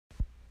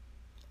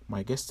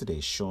My guest today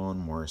is Sean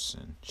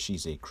Morrison.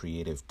 She's a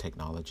creative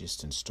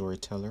technologist and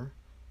storyteller.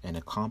 An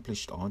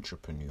accomplished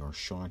entrepreneur,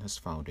 Sean has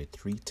founded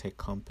three tech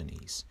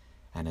companies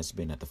and has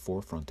been at the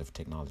forefront of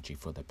technology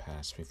for the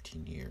past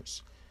 15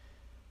 years.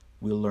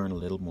 We'll learn a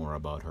little more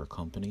about her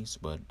companies,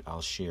 but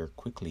I'll share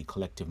quickly.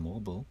 Collective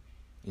Mobile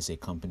is a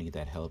company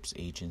that helps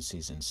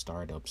agencies and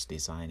startups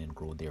design and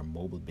grow their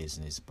mobile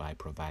business by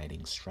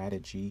providing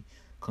strategy,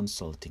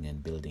 consulting,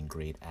 and building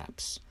great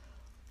apps.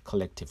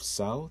 Collective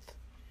South,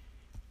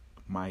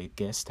 my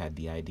guest had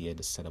the idea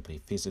to set up a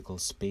physical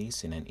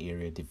space in an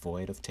area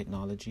devoid of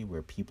technology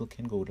where people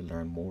can go to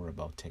learn more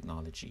about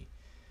technology.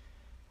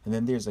 And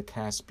then there's a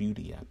Cast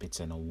Beauty app.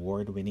 It's an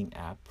award-winning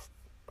app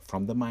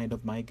from the mind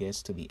of my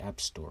guest to the App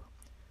Store.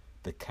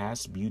 The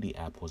Cast Beauty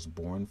app was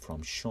born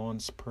from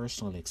Sean's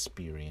personal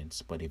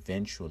experience, but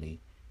eventually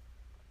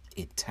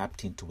it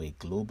tapped into a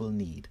global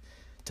need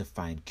to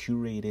find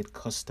curated,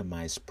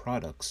 customized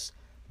products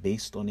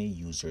based on a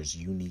user's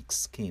unique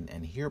skin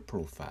and hair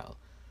profile.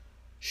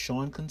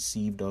 Sean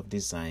conceived of,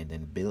 designed,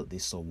 and built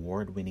this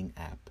award-winning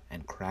app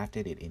and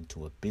crafted it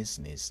into a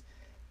business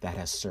that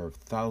has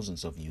served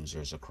thousands of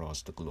users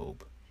across the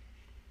globe.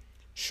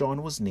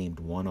 Sean was named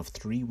one of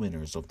three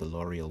winners of the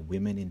L'Oreal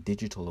Women in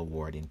Digital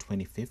Award in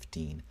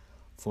 2015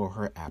 for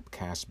her app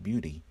Cast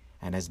Beauty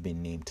and has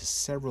been named to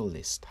several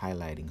lists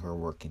highlighting her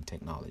work in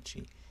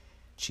technology.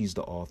 She's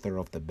the author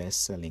of the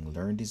best-selling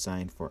Learn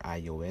Design for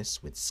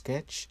iOS with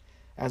Sketch,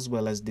 as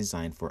well as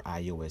Design for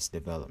iOS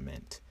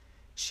Development.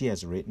 She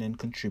has written and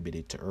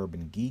contributed to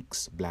Urban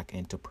Geeks, Black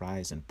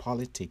Enterprise, and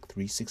Politic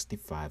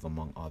 365,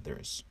 among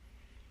others.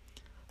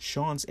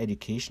 Sean's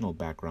educational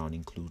background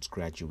includes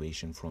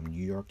graduation from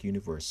New York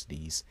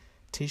University's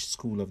Tisch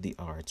School of the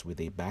Arts with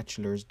a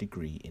bachelor's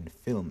degree in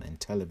film and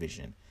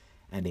television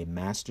and a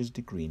master's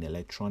degree in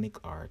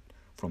electronic art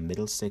from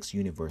Middlesex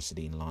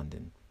University in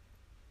London.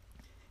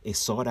 A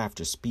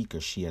sought-after speaker,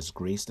 she has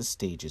graced the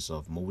stages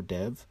of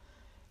MoDev,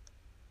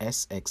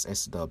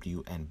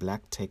 SXSW, and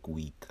Black Tech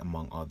Week,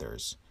 among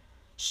others.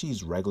 She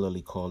is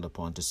regularly called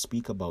upon to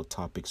speak about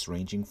topics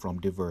ranging from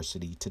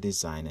diversity to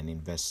design and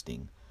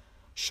investing.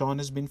 Sean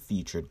has been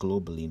featured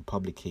globally in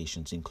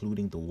publications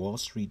including The Wall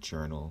Street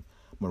Journal,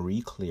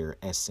 Marie Claire,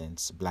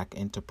 Essence, Black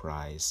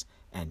Enterprise,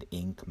 and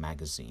Inc.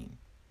 magazine.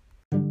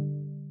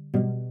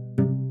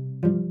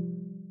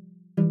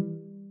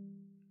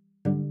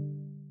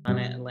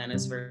 Atlanta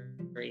is very,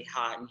 very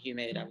hot and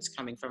humid. I was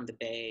coming from the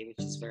Bay,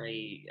 which is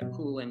very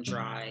cool and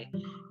dry.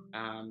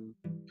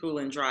 Cool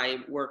and dry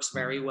works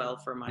very well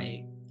for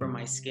my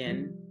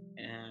skin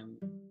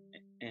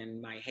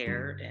and my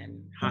hair,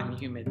 and hot and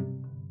humid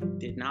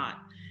did not.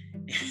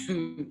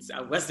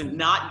 I wasn't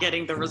not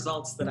getting the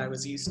results that I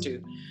was used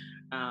to.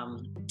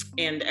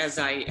 And as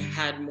I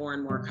had more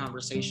and more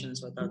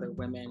conversations with other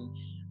women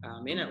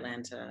in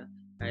Atlanta,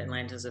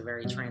 Atlanta is a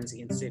very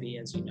transient city,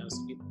 as you know.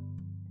 So people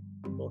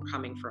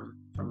coming from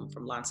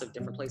lots of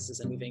different places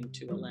and moving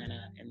to Atlanta,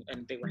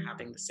 and they were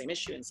having the same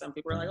issue. And some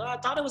people were like, "Oh, I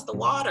thought it was the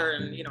water,"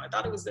 and I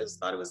thought it was this,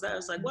 thought it was that.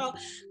 It's like, well,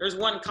 there's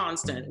one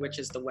constant, which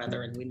is the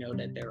weather, and we know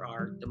that there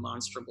are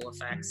demonstrable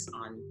effects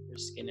on your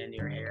skin and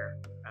your hair.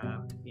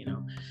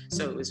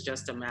 So it was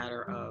just a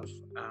matter of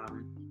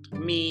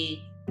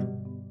me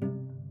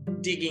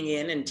digging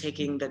in and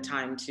taking the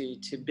time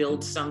to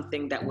build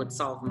something that would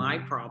solve my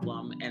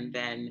problem, and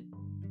then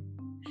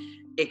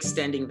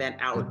extending that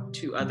out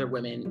to other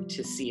women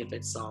to see if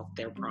it solved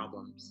their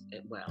problems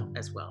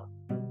as well.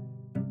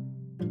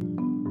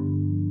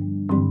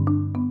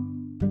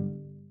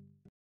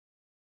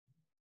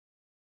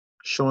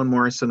 Sean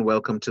Morrison,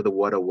 welcome to the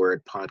What a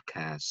Word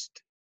podcast.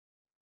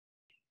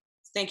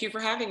 Thank you for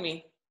having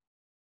me.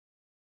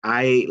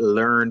 I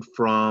learned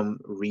from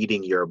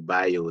reading your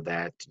bio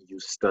that you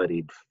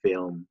studied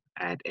film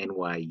at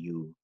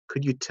NYU.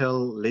 Could you tell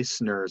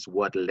listeners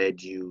what led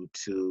you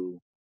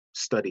to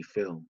study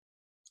film?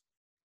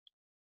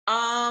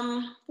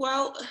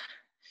 Well,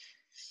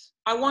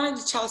 I wanted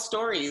to tell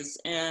stories,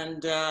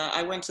 and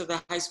I went to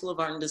the High School of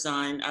Art and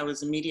Design. I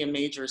was a media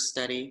major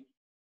study.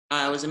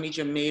 I was a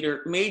media,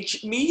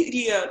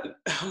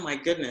 oh my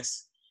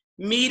goodness,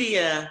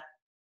 media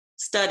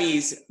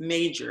studies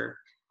major,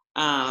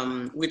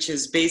 which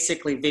is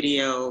basically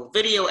video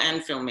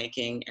and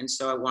filmmaking. And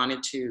so I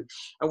wanted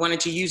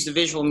to use the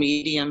visual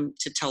medium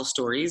to tell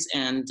stories.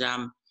 And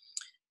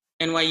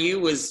NYU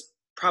was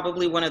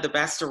probably one of the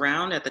best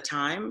around at the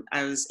time.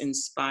 I was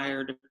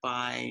inspired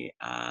by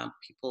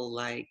people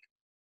like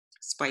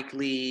Spike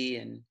Lee,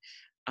 and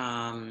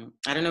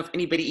I don't know if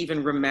anybody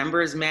even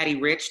remembers Matty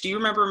Rich. Do you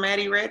remember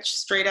Matty Rich?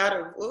 Straight out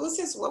of what was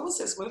his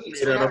movie?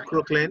 Straight Out of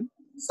Brooklyn.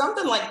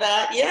 Something like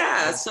that.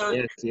 Yeah. So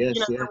yes.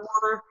 there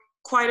were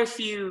quite a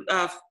few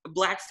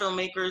Black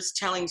filmmakers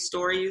telling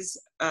stories,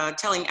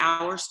 telling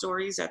our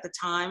stories at the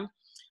time,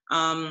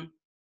 and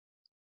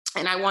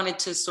I wanted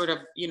to sort of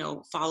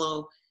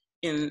follow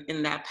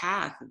in that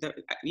path.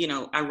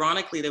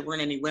 Ironically, there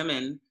weren't any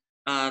women.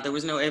 There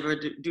was no Ava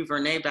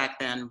DuVernay back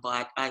then,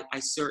 but I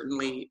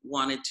certainly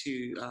wanted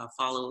to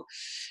follow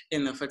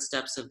in the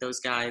footsteps of those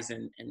guys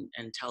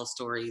and tell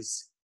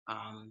stories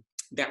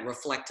that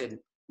reflected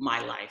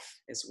my life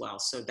as well.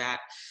 So that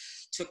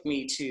took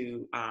me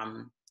to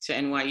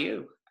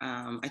NYU.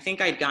 I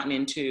think I'd gotten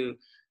into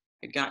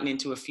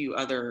a few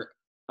other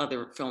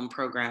film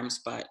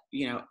programs, but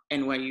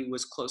NYU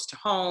was close to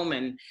home,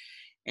 and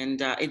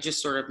it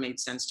just sort of made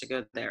sense to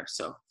go there.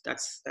 So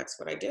that's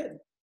what I did.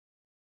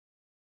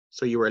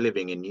 So you were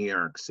living in New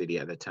York City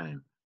at the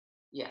time.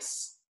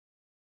 Yes.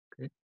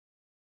 Okay.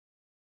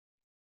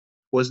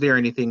 Was there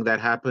anything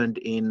that happened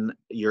in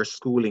your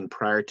schooling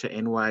prior to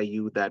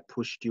NYU that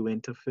pushed you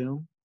into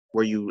film?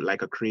 Were you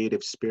like a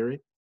creative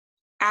spirit?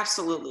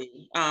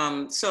 Absolutely.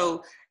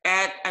 So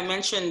I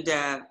mentioned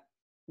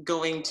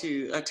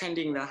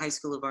attending the High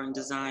School of Art and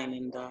Design,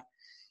 and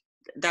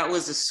that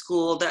was a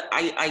school that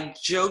I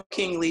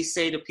jokingly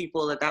say to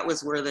people that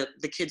was where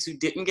the kids who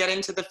didn't get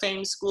into the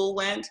FAME school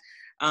went.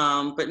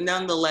 But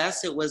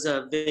nonetheless, it was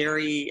a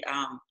very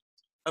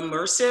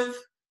immersive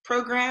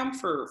program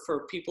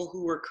for people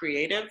who were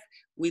creative.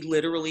 We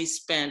literally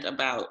spent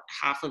about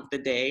half of the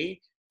day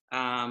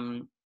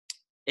um,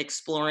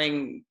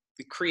 exploring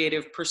the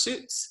creative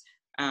pursuits.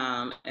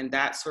 And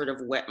that sort of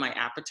whet my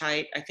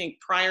appetite. I think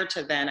prior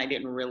to then,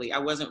 I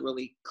wasn't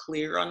really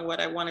clear on what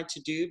I wanted to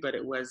do, but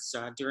it was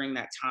during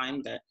that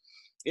time that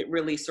it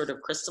really sort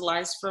of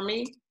crystallized for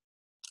me.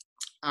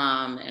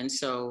 And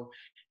so,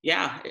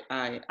 yeah,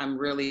 I'm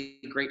really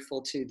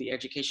grateful to the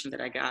education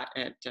that I got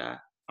at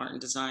Art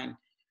and Design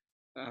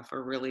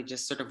for really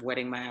just sort of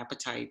whetting my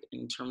appetite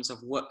in terms of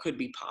what could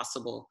be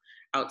possible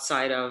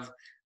outside of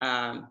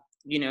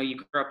you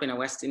grew up in a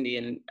West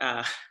Indian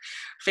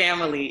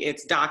family,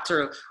 it's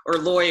doctor or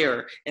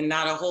lawyer and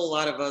not a whole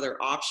lot of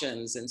other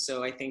options. And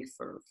so I think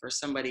for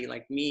somebody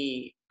like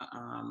me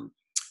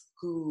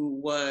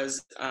who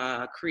was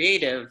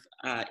creative,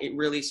 it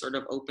really sort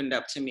of opened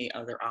up to me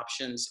other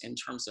options in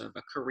terms of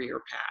a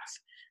career path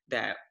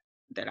that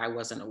I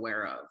wasn't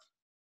aware of.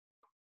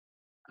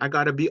 I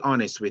gotta be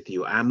honest with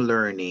you, I'm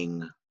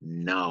learning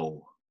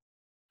now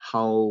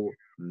how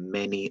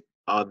many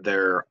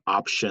other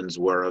options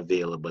were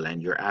available,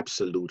 and you're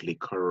absolutely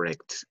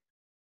correct.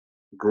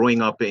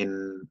 Growing up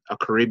in a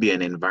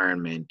Caribbean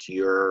environment,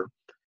 you're,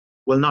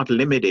 well, not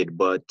limited,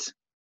 but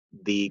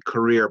the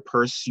career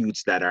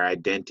pursuits that are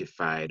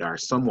identified are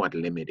somewhat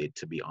limited,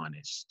 to be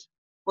honest.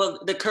 Well,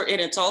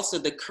 and it's also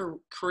the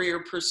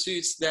career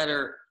pursuits that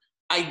are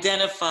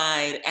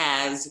identified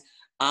as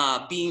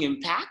being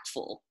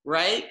impactful,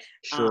 right?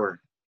 Uh, Sure.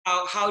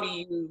 how do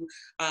you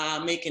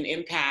make an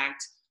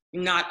impact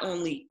not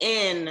only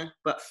in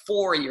but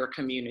for your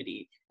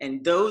community?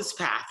 And those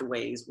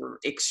pathways were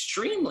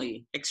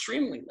extremely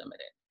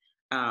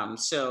limited.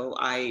 So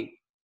I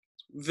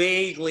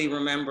vaguely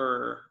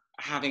remember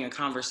having a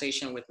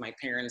conversation with my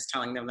parents,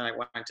 telling them that I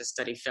wanted to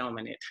study film,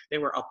 and they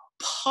were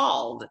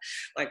appalled.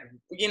 Like,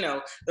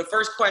 the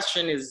first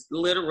question is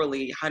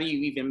literally, how do you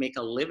even make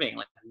a living?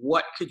 Like,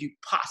 what could you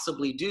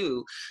possibly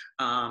do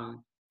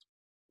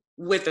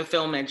with a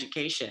film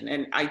education?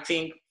 And I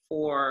think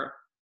for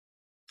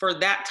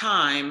that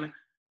time,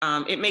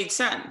 it made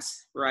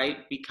sense,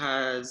 right?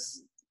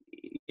 Because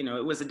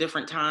it was a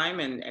different time,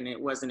 and it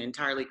wasn't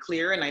entirely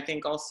clear. And I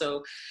think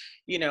also,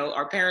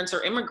 our parents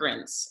are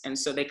immigrants, and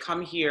so they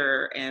come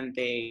here and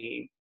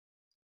they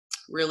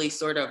really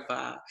sort of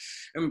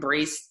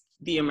embrace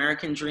the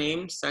American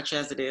dream, such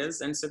as it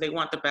is, and so they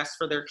want the best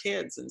for their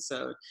kids. And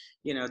so,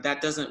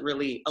 that doesn't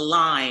really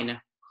align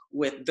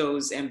with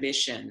those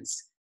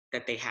ambitions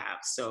that they have.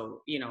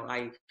 So,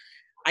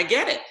 I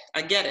get it.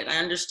 I get it. I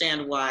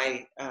understand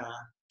why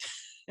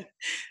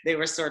they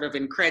were sort of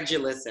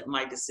incredulous at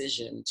my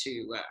decision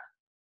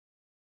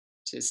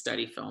to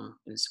study film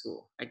in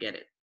school. I get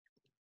it.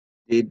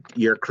 Did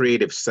your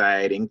creative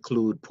side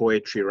include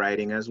poetry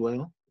writing as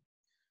well?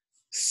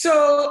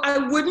 So I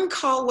wouldn't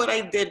call what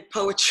I did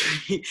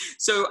poetry.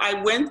 So I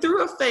went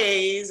through a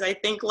phase, I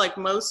think like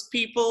most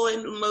people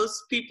in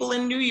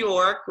New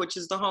York, which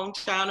is the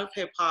hometown of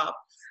hip hop.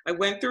 I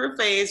went through a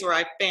phase where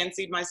I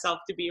fancied myself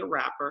to be a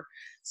rapper.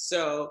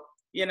 So,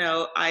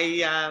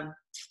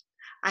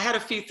 I had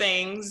a few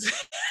things.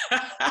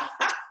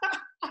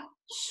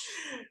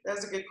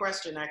 That's a good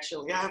question,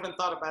 actually. I haven't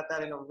thought about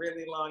that in a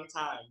really long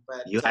time.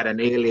 But You had an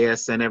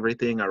alias and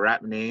everything, a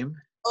rap name?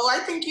 oh, I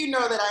think you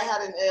know that I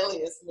had an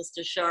alias,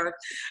 Mr. Sharp,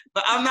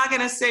 but I'm not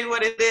going to say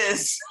what it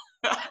is.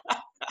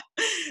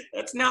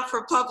 That's not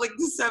for public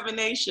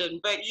dissemination.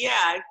 But yeah,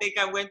 I think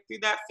I went through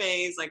that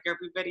phase like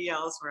everybody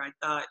else where I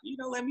thought,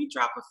 let me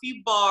drop a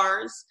few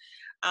bars.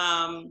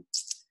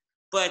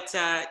 But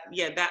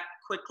yeah, that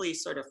quickly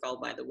sort of fell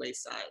by the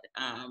wayside.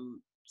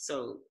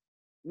 So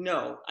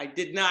no, I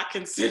did not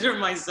consider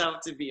myself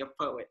to be a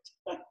poet.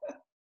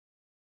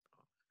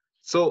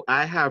 So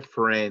I have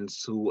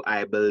friends who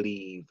I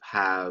believe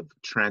have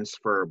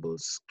transferable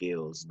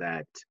skills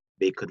that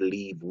they could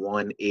leave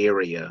one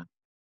area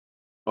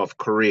of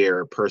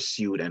career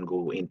pursuit and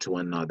go into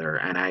another.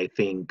 And I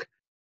think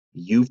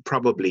you've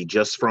probably,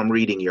 just from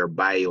reading your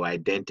bio,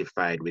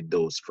 identified with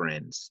those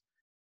friends.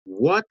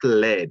 What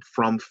led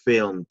from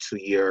film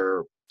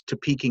to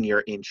piquing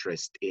your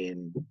interest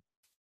in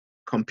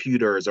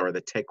computers or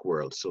the tech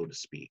world, so to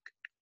speak?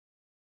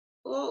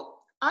 Well,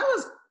 I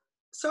was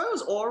I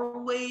was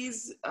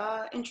always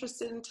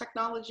interested in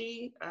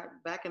technology.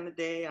 Back in the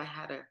day, I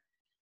had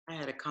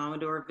a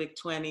Commodore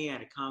VIC-20, I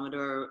had a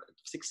Commodore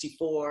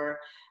 64.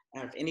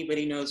 If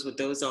anybody knows what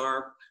those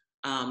are,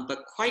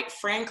 but quite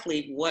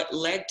frankly, what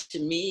led to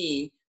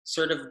me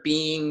sort of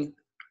being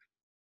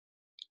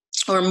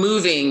or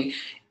moving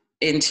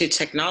into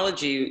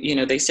technology, you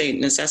know, they say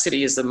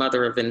necessity is the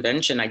mother of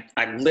invention.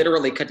 I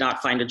literally could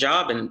not find a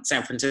job in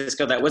San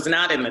Francisco that was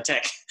not in the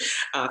tech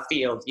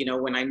field. You know,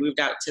 when I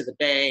moved out to the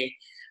Bay,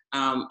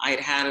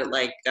 I'd had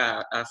like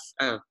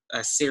a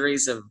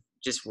series of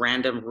just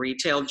random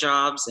retail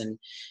jobs, and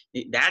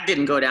that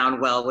didn't go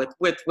down well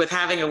with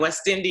having a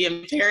West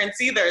Indian parents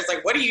either. It's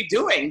like, what are you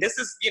doing? This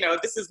is, you know,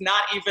 this is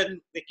not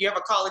even like you have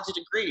a college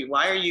degree.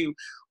 Why are you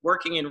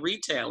working in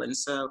retail? And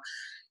so,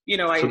 you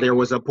know, So there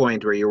was a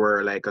point where you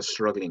were like a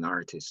struggling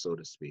artist, so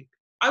to speak.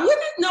 I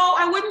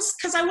wouldn't,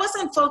 because I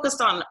wasn't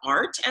focused on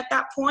art at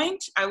that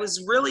point. I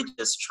was really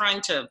just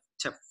trying to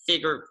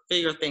figure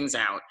things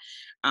out.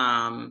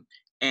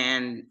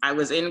 And I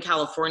was in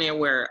California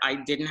where I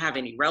didn't have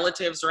any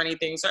relatives or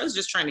anything, so I was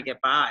just trying to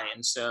get by.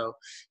 And so,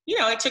 you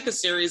know, I took a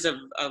series of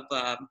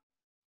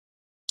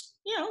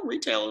you know,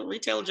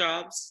 retail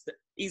jobs,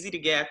 easy to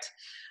get,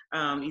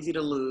 easy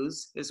to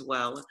lose as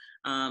well.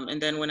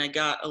 And then when I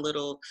got a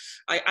little,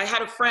 I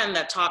had a friend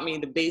that taught me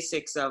the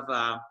basics of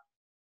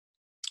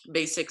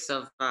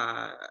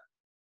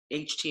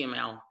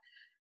HTML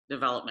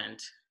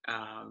development,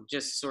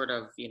 just sort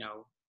of, you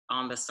know,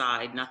 on the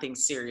side, nothing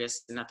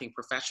serious, nothing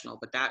professional.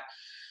 But that,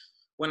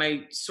 when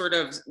I sort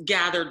of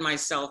gathered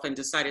myself and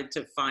decided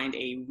to find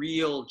a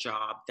real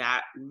job,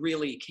 that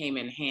really came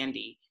in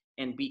handy.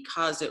 And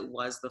because it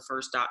was the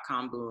first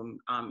 .com boom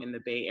in the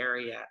Bay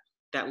Area,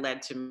 that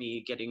led to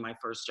me getting my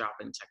first job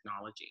in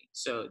technology.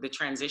 So the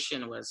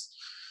transition was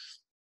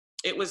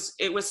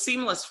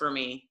seamless for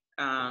me.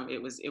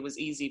 It was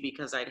easy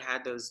because I'd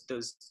had those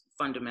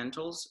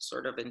fundamentals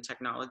sort of in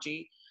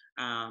technology,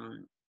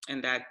 and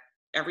that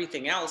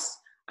everything else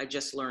I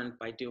just learned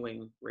by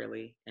doing,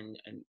 really, and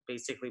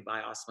basically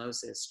by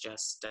osmosis,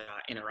 just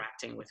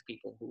interacting with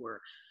people who were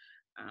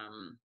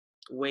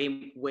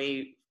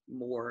way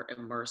more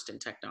immersed in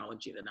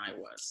technology than I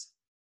was.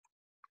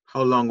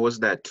 How long was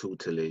that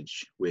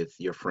tutelage with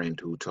your friend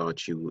who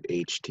taught you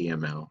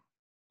HTML?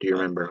 Do you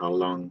remember how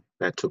long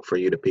that took for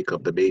you to pick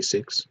up the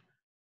basics?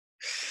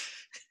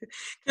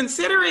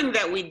 Considering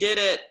that we did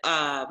it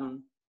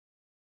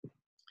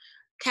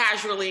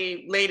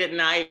casually late at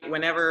night,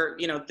 whenever,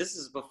 you know, this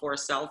is before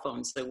cell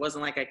phones, so it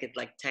wasn't like I could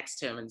like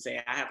text him and say,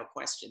 I have a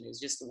question. It was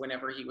just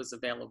whenever he was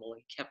available.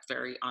 He kept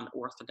very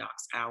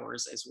unorthodox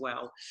hours as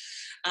well.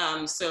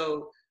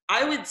 So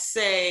I would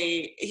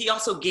say he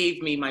also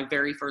gave me my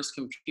very first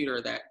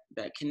computer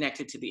that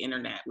connected to the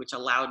internet, which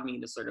allowed me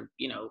to sort of,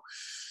 you know,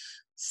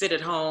 sit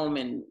at home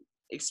and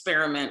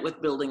experiment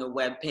with building a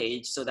web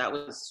page. So that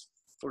was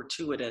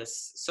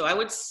fortuitous. So I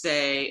would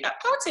say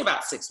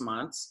about 6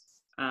 months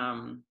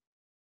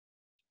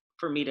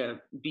for me to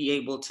be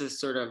able to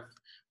sort of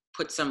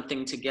put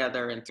something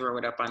together and throw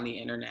it up on the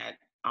internet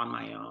on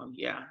my own.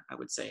 Yeah, I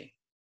would say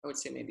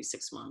maybe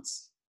 6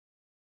 months.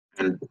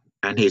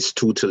 And his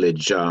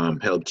tutelage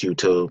helped you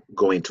to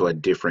go into a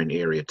different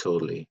area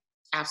totally.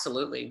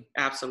 Absolutely,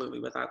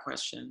 without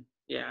question.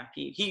 Yeah,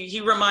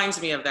 he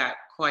reminds me of that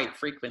quite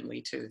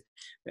frequently too.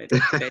 That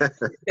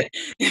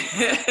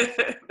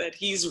that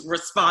he's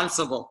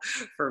responsible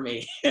for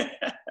me. Yeah.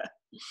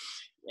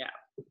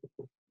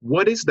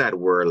 What is that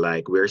word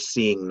like? We're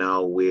seeing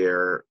now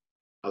where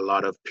a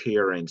lot of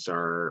parents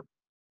are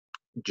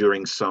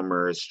during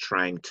summers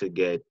trying to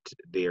get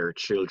their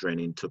children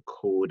into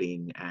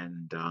coding,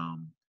 and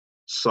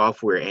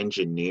software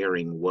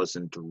engineering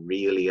wasn't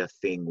really a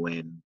thing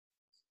when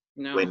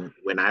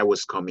I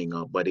was coming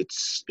up, but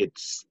it's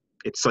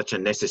such a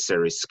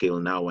necessary skill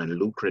now and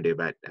lucrative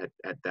at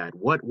that.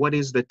 What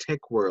is the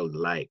tech world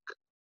like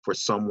for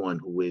someone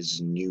who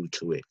is new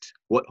to it?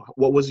 What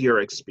was your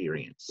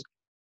experience?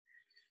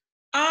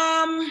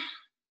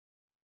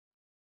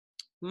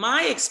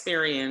 My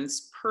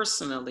experience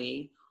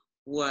personally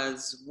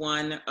was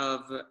one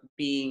of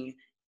being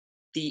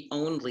the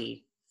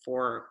only,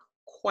 for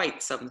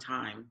quite some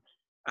time,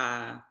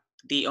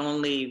 the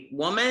only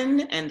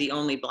woman and the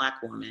only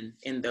Black woman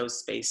in those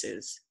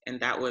spaces. And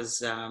that was,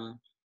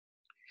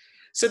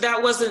 so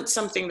that wasn't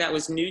something that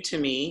was new to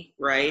me,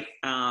 right?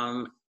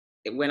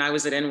 When I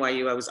was at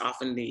NYU, I was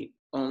often the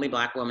only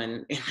Black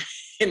woman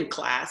in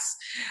class,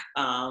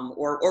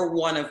 or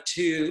one of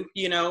two,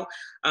 you know?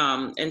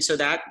 And so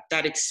that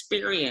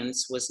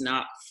experience was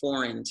not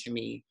foreign to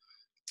me.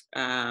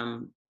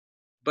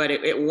 But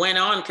it went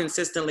on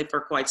consistently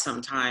for quite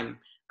some time,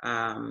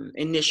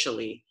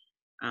 initially.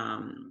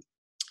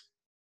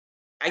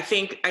 I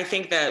think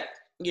that,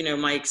 you know,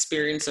 my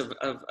experience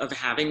of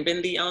having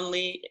been the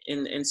only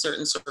in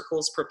certain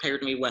circles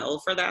prepared me well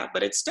for that,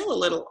 but it's still a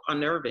little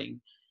unnerving.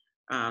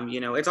 You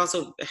know, it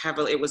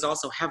was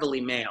also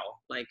heavily male,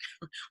 like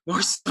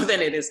more so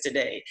than it is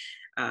today.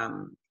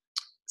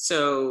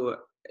 So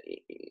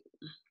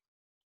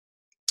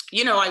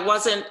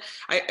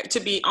to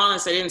be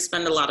honest, I didn't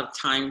spend a lot of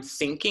time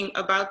thinking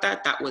about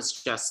that. That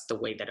was just the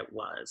way that it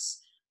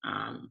was.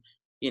 Um,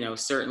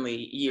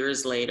 Certainly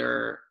years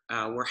later,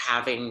 we're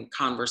having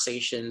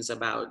conversations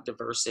about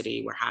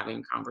diversity. We're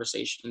having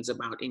conversations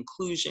about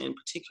inclusion,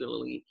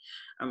 particularly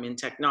in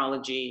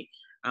technology.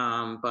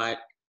 But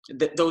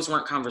those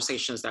weren't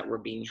conversations that were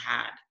being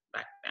had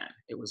back then.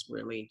 It was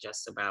really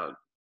just about,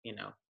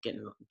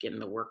 getting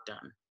the work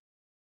done.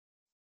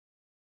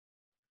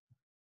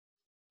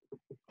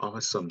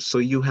 Awesome. So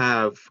you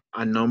have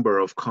a number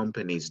of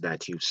companies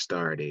that you've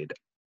started.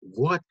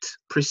 What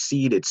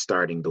preceded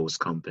starting those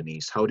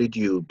companies? How did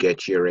you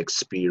get your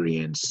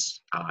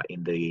experience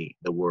in the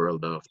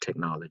world of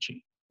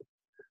technology?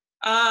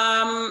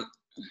 Um,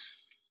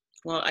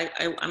 well,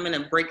 I'm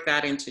going to break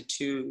that into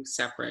two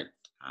separate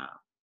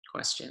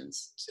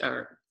questions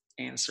or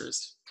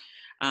answers.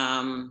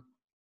 I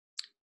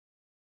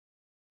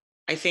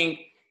think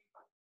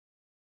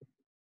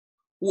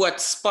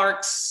what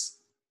sparks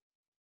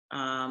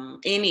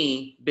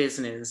any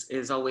business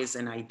is always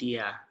an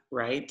idea,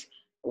 right?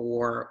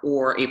 Or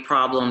a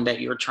problem that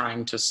you're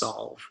trying to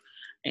solve.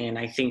 And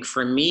I think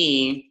for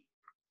me,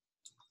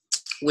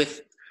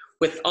 with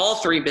all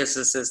three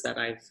businesses that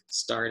I've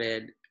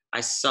started,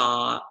 I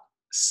saw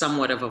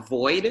somewhat of a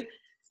void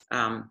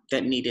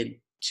that needed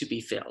to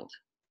be filled.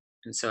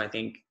 And so I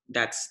think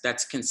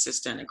that's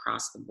consistent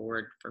across the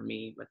board for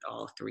me with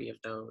all three of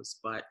those.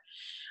 But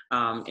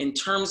in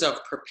terms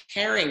of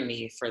preparing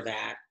me for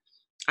that,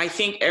 I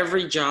think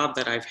every job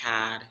that I've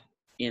had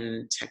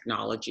in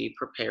technology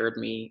prepared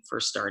me for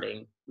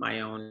starting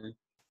my own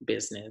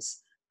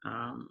business.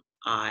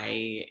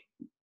 I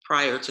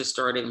Prior to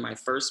starting my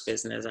first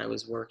business, I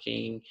was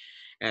working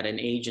at an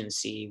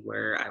agency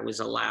where I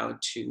was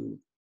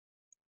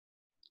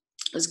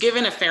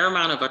given a fair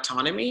amount of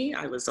autonomy.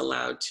 I was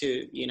allowed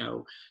to,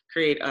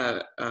 create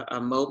a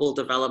mobile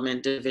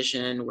development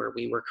division where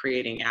we were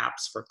creating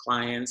apps for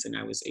clients, and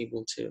I was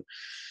able to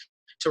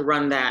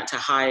run that, to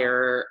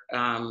hire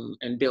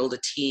and build a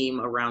team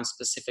around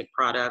specific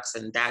products.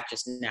 And that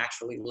just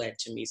naturally led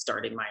to me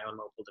starting my own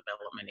mobile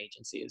development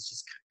agency. It's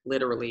just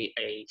literally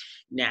a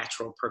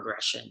natural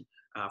progression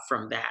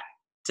from that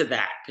to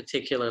that,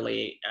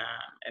 particularly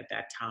at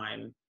that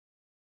time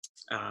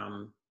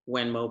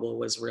when mobile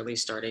was really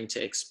starting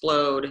to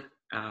explode.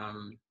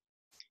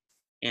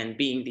 And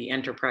being the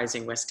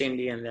enterprising West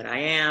Indian that I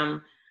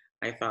am,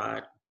 I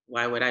thought,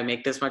 why would I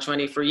make this much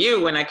money for you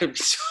when I could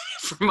be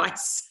for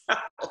myself?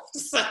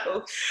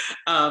 So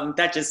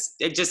that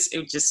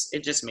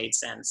just made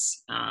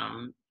sense.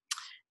 And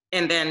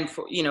then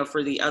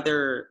for the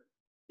other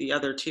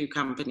two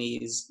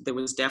companies, there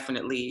was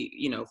definitely,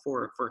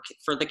 for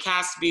the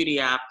Cast Beauty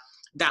app,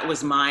 that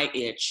was my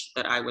itch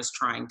that I was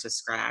trying to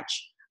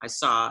scratch. I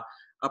saw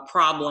a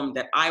problem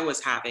that I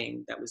was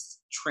having that was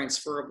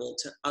transferable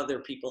to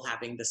other people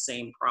having the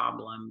same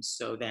problem.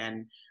 So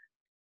then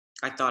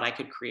I thought I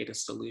could create a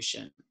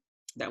solution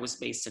that was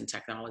based in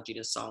technology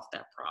to solve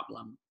that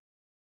problem.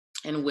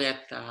 And with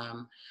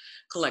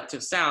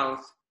Collective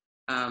South,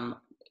 it's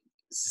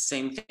the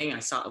same thing. I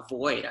saw a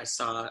void. I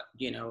saw,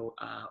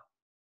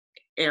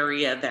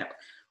 area that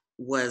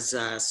was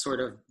sort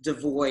of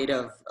devoid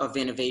of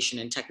innovation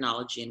and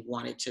technology, and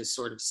wanted to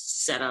sort of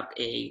set up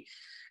a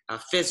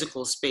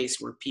physical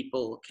space where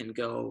people can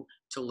go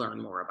to learn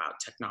more about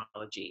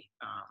technology.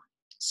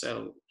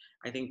 So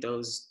I think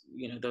those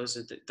are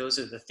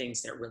the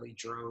things that really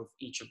drove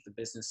each of the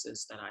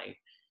businesses that I've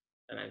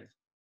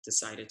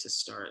decided to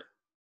start.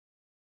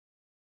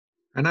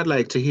 And I'd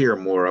like to hear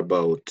more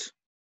about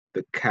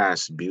the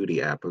Cast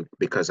Beauty app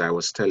because I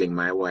was telling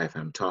my wife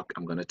I'm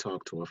going to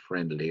talk to a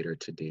friend later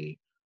today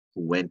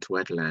who went to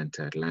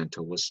Atlanta.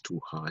 Atlanta was too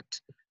hot.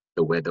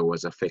 The weather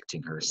was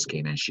affecting her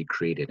skin, and she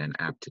created an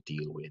app to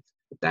deal with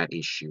that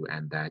issue,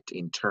 and that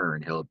in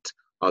turn helped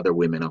other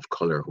women of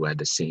color who had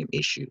the same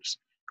issues.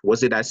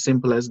 Was it as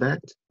simple as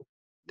that?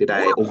 Did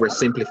I No,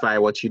 oversimplify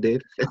what you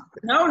did?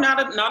 no, not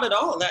at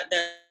all.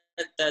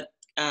 That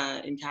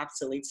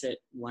encapsulates it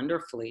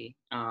wonderfully.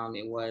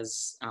 It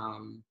was.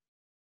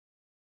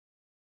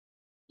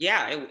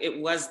 Yeah, it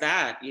was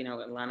that,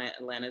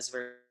 Atlanta's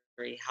very,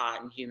 very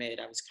hot and humid.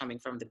 I was coming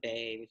from the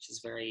Bay, which is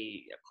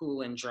very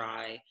cool and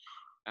dry.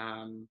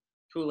 Um,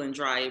 Cool and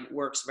dry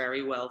works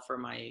very well for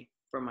my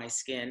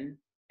skin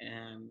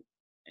and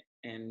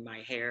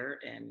my hair,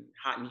 and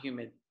hot and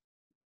humid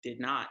did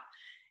not.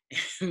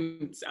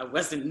 And I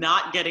wasn't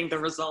not getting the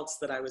results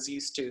that I was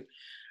used to.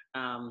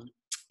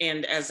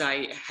 And as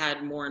I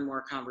had more and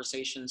more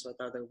conversations with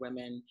other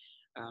women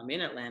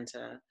in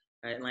Atlanta,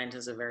 Atlanta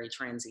is a very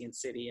transient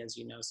city, as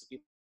you know, so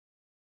people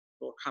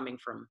coming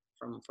from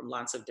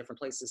lots of different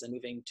places and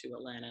moving to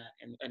Atlanta,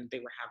 and they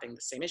were having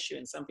the same issue.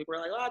 And some people were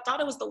like, "Oh, I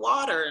thought it was the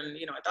water," and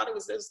I thought it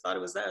was this, thought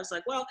it was that. I was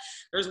like, well,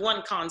 there's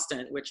one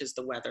constant, which is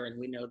the weather, and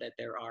we know that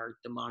there are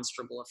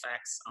demonstrable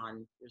effects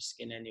on your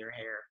skin and your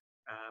hair.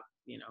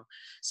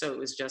 So it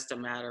was just a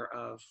matter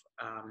of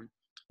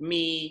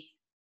me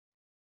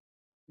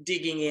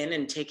digging in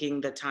and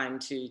taking the time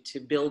to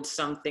build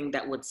something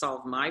that would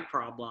solve my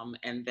problem,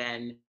 and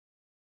then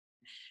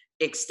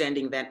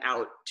extending that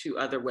out to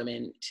other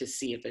women to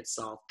see if it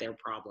solved their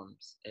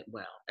problems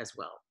as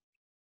well.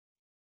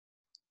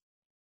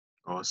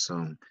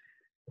 Awesome.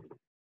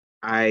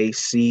 I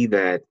see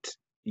that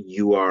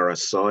you are a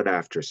sought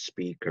after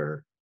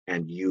speaker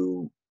and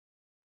you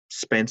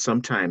spend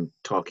some time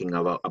talking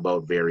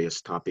about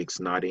various topics,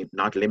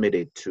 not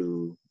limited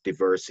to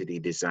diversity,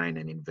 design,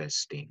 and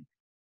investing.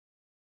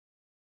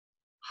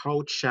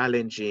 How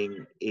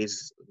challenging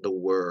is the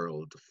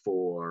world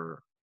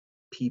for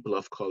people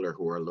of color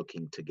who are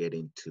looking to get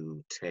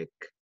into tech,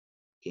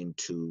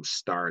 into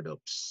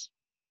startups?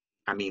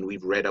 I mean,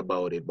 we've read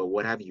about it, but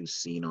what have you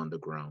seen on the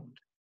ground?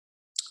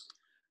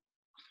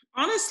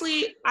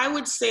 Honestly, I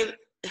would say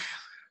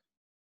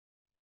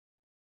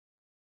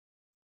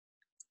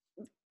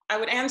I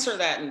would answer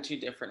that in two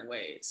different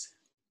ways.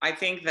 I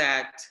think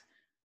that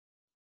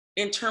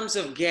in terms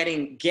of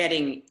getting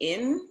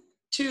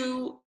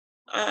into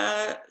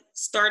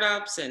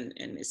startups and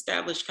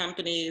established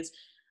companies,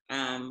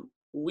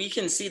 we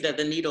can see that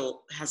the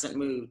needle hasn't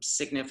moved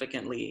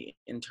significantly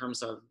in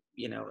terms of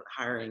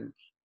hiring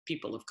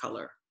people of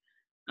color.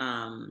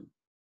 Um,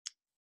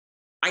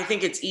 I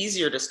think it's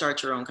easier to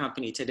start your own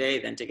company today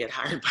than to get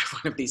hired by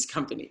one of these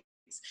companies,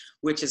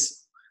 which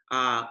is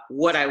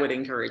what I would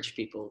encourage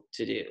people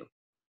to do.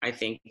 I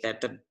think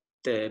that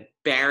the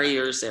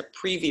barriers that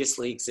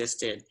previously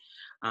existed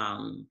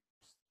um,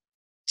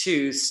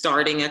 to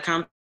starting a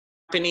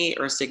company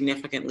are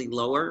significantly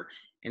lower.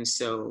 And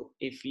so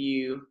if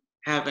you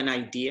have an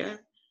idea,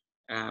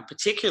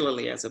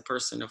 particularly as a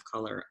person of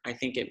color, I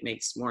think it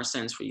makes more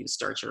sense for you to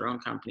start your own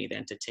company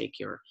than to take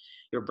your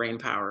brain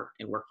power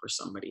and work for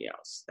somebody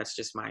else. That's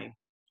just my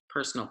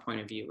personal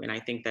point of view. And I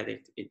think that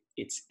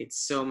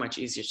it's so much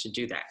easier to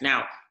do that.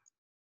 Now,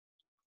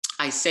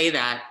 I say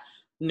that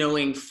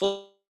knowing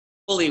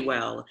fully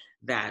well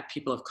that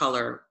people of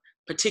color,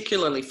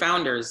 particularly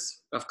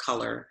founders of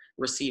color,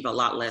 receive a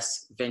lot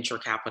less venture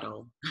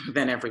capital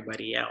than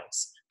everybody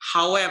else.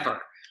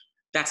 However,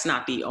 that's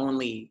not the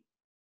only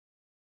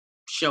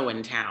show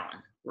in town,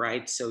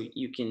 right? So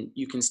you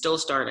can still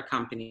start a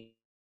company.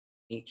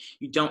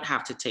 You don't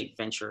have to take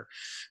venture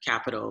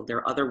capital. There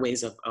are other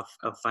ways of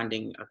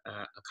funding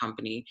a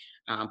company.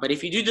 But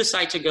if you do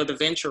decide to go the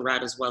venture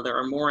route as well, there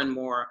are more and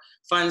more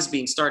funds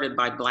being started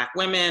by Black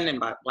women and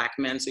by Black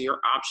men. So your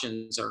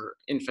options are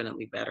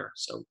infinitely better.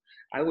 So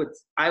I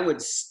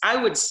would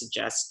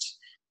suggest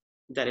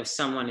that if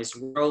someone is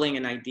rolling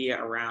an idea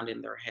around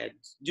in their head,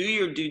 do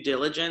your due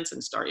diligence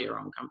and start your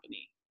own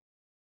company.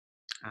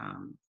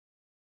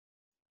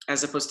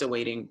 As opposed to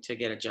waiting to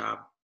get a job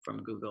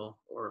from Google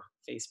or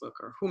Facebook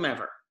or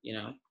whomever,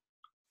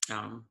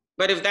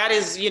 but if that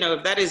is,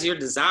 if that is your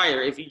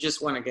desire, if you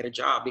just want to get a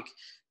job,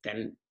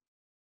 then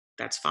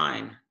that's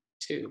fine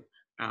too.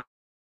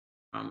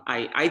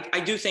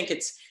 I do think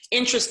it's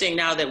interesting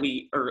now that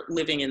we are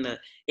living in the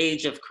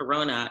age of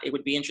Corona. I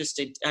would be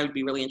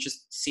really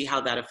interested to see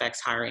how that affects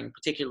hiring,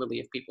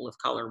 particularly of people of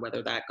color,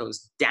 whether that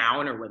goes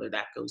down or whether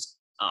that goes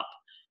up.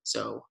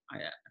 So,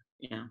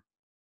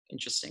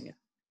 interesting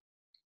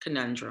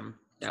conundrum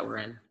that we're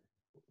in.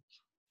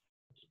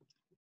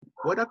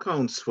 What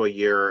accounts for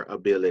your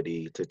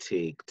ability to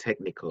take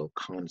technical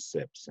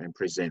concepts and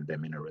present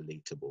them in a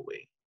relatable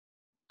way?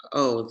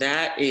 Oh,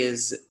 that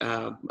is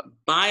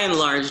by and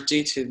large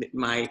due to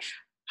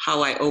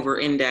how I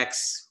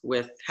over-index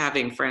with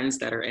having friends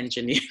that are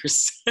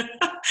engineers.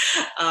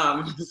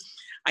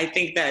 I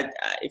think that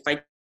if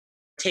I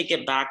take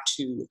it back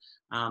to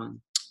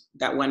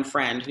that one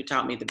friend who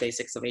taught me the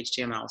basics of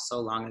HTML so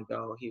long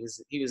ago, he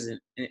was an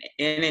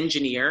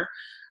engineer,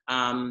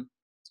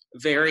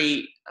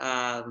 very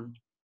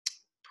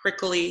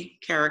prickly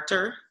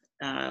character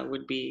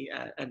would be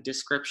a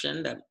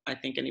description that I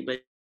think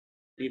anybody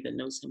that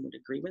knows him would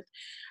agree with,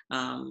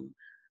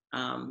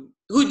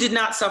 who did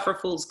not suffer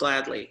fools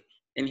gladly.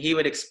 And he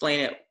would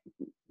explain it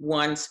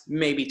once,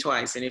 maybe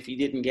twice. And if you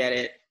didn't get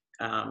it,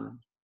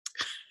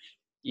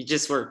 you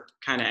just were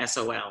kind of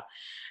SOL.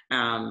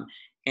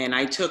 And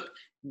I took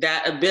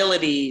that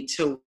ability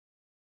to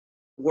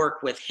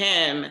work with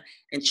him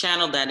and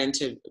channeled that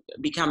into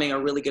becoming a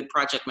really good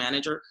project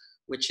manager,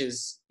 which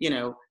is,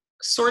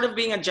 sort of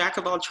being a jack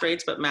of all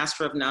trades, but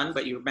master of none.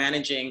 But you're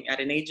managing at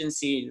an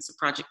agency as a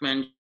project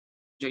manager.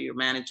 You're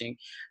managing,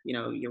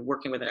 you're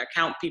working with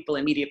account people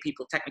and media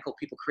people, technical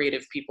people,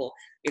 creative people.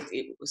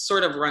 It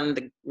sort of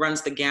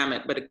runs the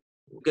gamut, but a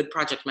good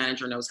project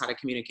manager knows how to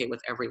communicate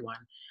with everyone,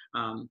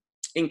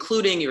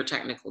 including your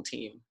technical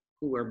team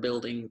who are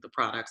building the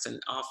products. And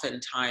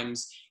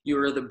oftentimes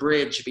you're the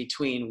bridge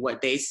between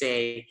what they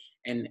say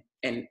and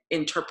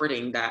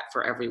interpreting that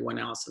for everyone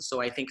else. So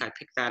I think I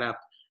picked that up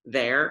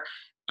there.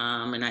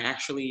 And I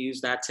actually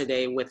use that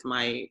today with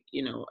my,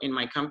 in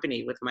my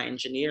company with my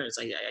engineers.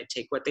 I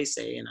take what they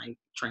say and I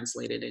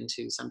translate it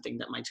into something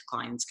that my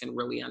clients can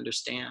really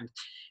understand.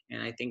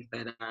 And I think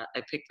that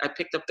I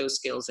picked up those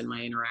skills in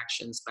my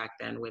interactions back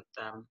then with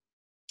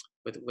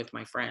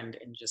my friend,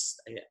 and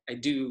just I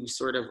do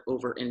sort of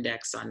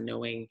over-index on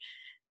knowing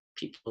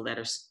people that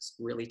are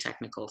really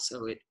technical.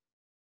 So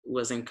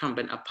was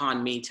incumbent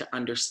upon me to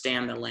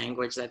understand the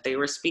language that they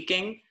were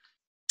speaking.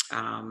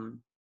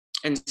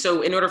 And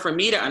so in order for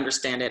me to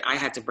understand it, I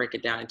had to break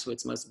it down into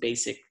its most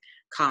basic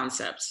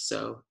concepts.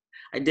 So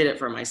I did it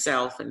for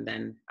myself, and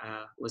then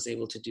was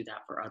able to do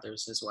that for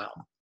others as well.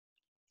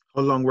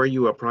 How long were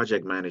you a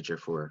project manager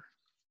for?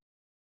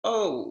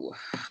 Oh,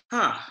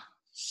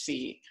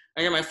 see,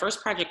 I got my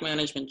first project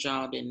management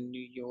job in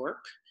New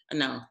York.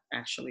 No,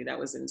 actually, that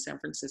was in San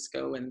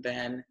Francisco, and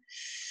then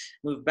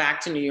moved back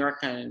to New York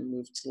and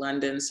moved to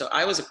London. So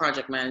I was a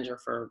project manager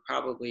for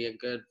probably a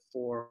good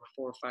 4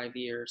 or 5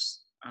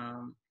 years.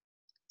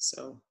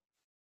 So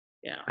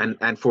yeah.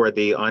 And for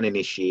the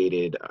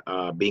uninitiated,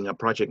 being a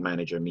project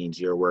manager means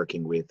you're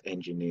working with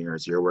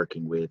engineers, you're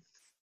working with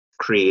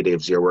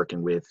creatives, you're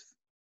working with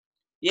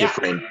Yeah,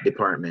 different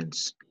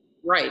departments.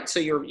 right. So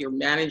you're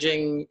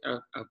managing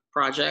a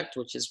project,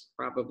 which is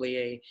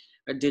probably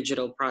a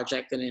digital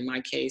project, and in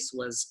my case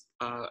was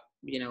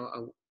you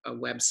know a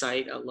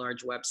website, a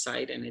large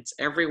website, and it's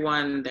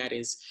everyone that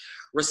is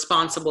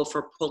responsible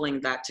for pulling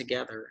that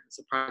together. As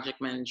a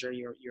project manager,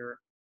 you're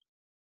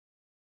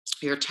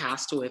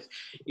tasked with,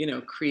 you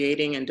know,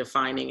 creating and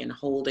defining and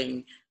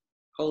holding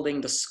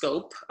the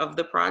scope of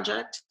the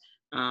project,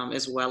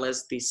 as well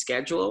as the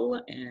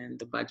schedule and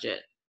the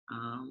budget.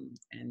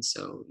 And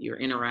so you're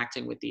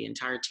interacting with the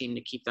entire team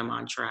to keep them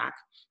on track,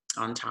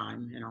 on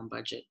time, and on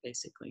budget,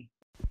 basically.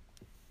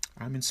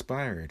 I'm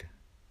inspired.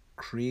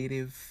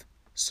 Creative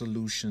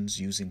solutions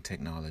using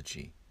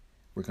technology.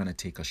 We're going to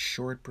take a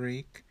short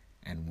break,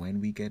 and when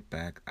we get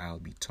back, I'll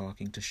be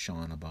talking to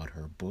Sean about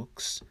her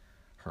books,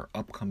 her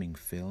upcoming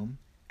film,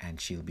 and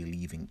she'll be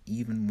leaving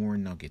even more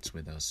nuggets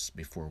with us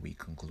before we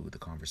conclude the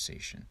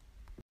conversation.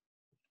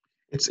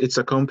 It's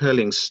a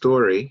compelling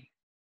story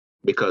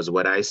because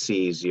what I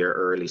see is your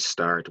early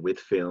start with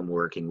film,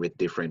 working with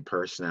different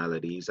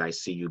personalities. I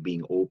see you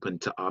being open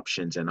to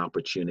options and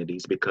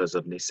opportunities because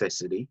of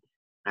necessity.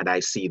 And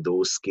I see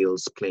those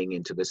skills playing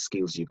into the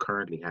skills you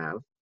currently have.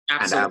 And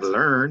I've Absolutely.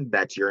 learned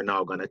that you're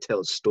now going to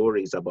tell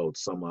stories about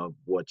some of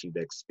what you've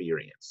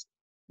experienced.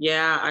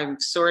 Yeah, I'm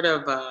sort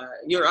of,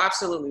 you're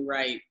absolutely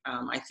right.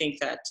 I think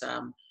that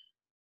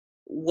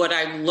what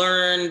I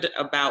learned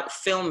about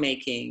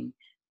filmmaking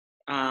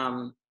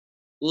um,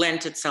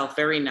 lent itself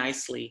very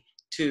nicely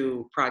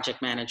to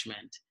project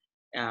management,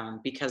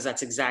 because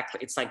that's exactly,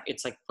 it's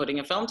like putting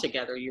a film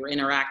together. You're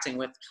interacting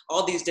with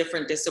all these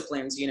different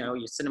disciplines, you know,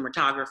 your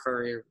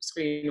cinematographer, your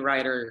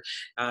screenwriter,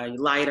 your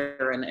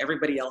lighter, and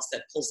everybody else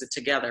that pulls it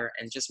together,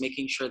 and just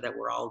making sure that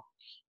we're all,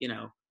 you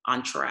know,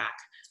 on track.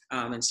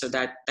 And so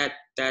that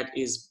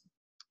is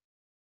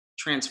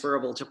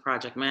transferable to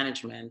project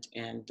management.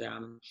 And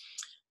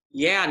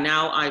yeah,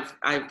 now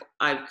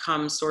I've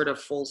come sort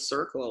of full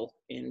circle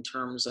in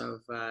terms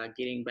of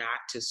getting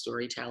back to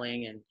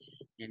storytelling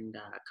and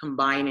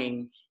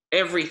combining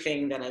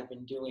everything that I've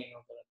been doing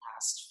over the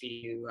past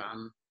few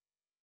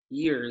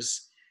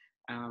years,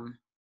 um,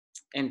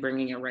 and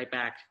bringing it right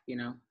back. You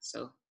know,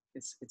 so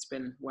it's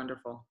been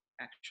wonderful,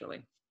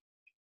 actually.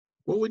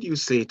 What would you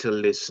say to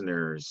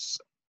listeners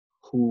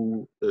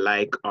who,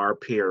 like our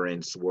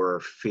parents, were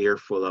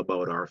fearful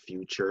about our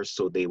future,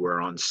 so they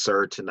were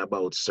uncertain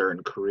about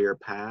certain career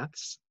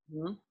paths,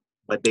 Mhm.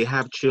 but they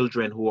have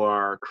children who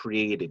are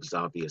creatives,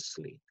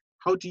 obviously?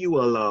 How do you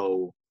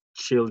allow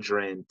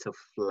children to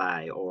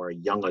fly, or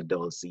young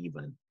adults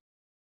even,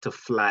 to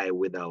fly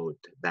without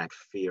that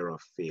fear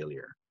of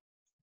failure?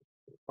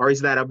 Or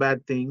is that a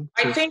bad thing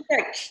I to? think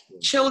that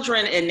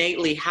children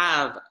innately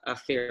have a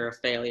fear of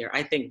failure.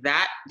 I think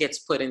that gets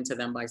put into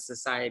them by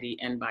society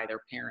and by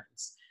their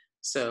parents.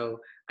 So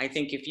I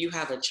think if you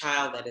have a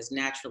child that is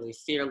naturally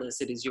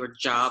fearless, it is your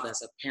job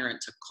as a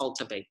parent to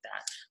cultivate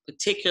that,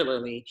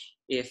 particularly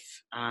if,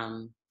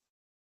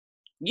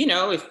 you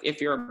know,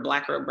 if you're a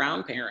Black or a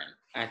brown parent.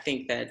 I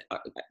think that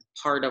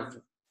part of,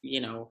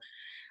 you know,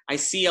 I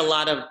see a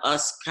lot of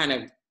us kind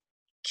of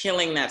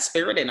killing that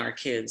spirit in our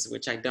kids,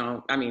 which I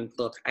don't. I mean,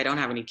 look, I don't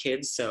have any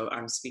kids, so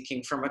I'm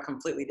speaking from a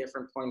completely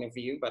different point of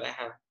view, but I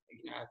have,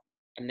 you know,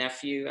 a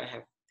nephew, I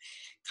have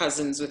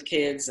cousins with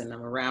kids, and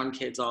I'm around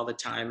kids all the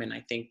time. And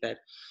I think that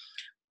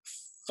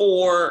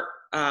for,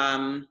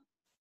 I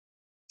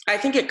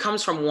think it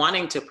comes from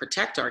wanting to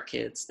protect our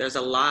kids. There's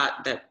a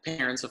lot that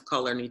parents of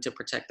color need to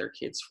protect their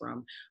kids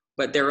from,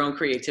 but their own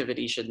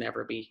creativity should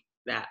never be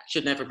that,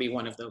 should never be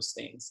one of those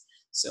things.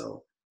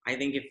 So I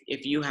think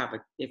if you have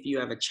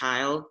a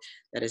child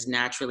that is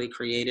naturally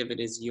creative, it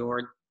is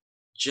your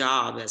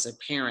job as a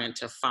parent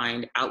to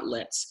find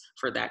outlets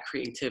for that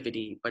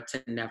creativity, but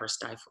to never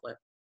stifle it.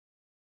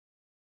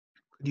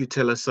 Could you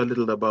tell us a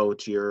little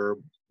about your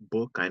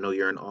book? I know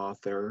you're an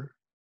author.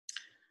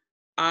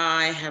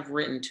 I have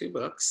written 2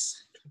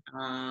 books.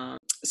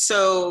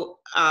 So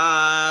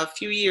a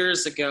few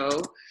years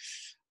ago,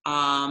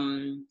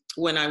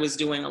 when I was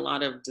doing a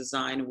lot of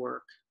design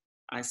work,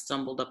 I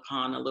stumbled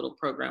upon a little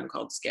program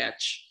called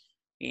Sketch.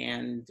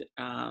 And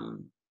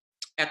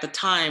at the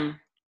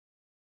time,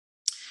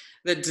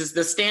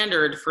 the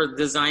standard for the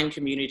design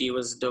community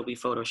was Adobe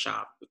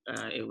Photoshop.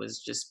 It was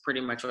just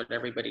pretty much what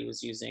everybody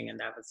was using, and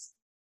that was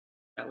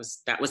that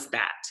was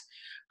that.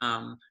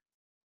 Um,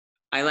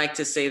 I like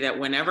to say that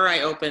whenever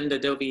I opened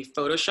Adobe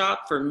Photoshop,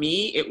 for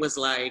me, it was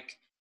like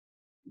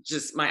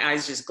just my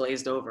eyes just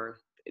glazed over.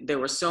 There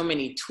were so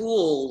many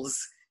tools,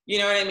 you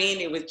know what I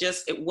mean?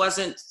 It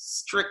wasn't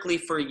strictly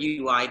for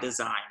UI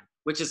design,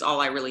 which is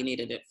all I really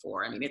needed it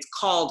for. I mean, it's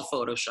called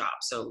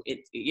Photoshop. So it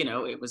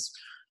was,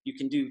 you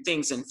can do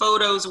things in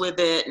photos with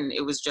it. And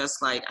it was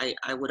just like,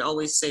 I would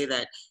always say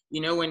that,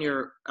 when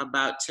you're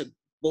about to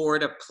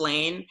board a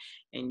plane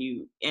and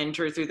you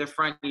enter through the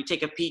front, you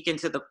take a peek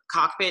into the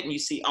cockpit and you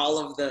see all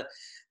of the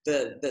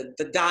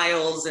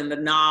dials and the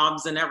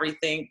knobs and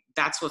everything.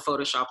 That's what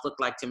Photoshop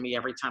looked like to me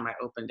every time I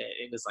opened it.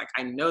 It was like,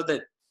 I know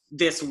that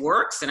this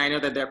works, and I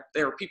know that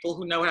there are people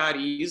who know how to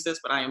use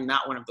this, but I am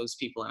not one of those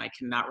people, and I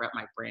cannot wrap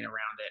my brain around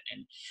it.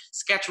 And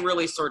Sketch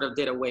really sort of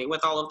did away with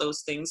all of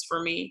those things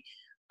for me.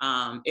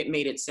 It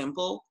made it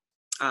simple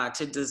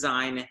to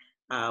design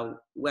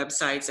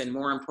websites, and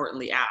more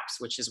importantly, apps,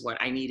 which is what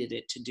I needed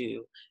it to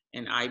do.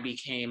 And I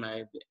became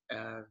a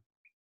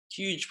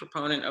huge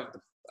proponent of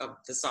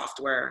the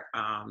software,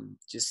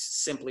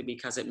 just simply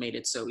because it made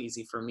it so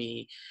easy for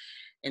me.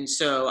 And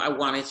so I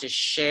wanted to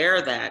share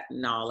that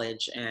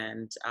knowledge.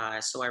 And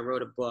so I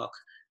wrote a book.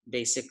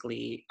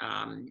 Basically,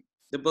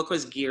 the book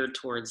was geared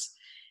towards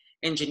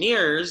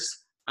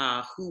engineers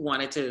who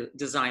wanted to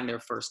design their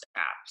first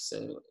app.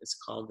 So it's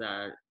called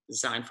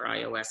Design for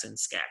iOS and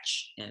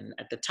Sketch. And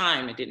at the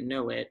time, I didn't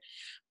know it,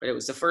 but it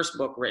was the first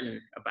book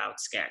written about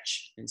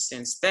Sketch. And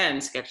since then,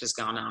 Sketch has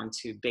gone on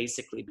to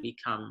basically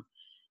become,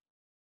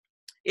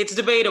 it's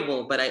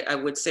debatable, but I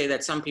would say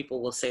that some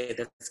people will say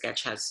that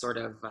Sketch has sort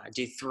of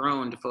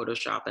dethroned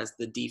Photoshop as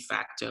the de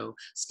facto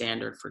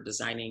standard for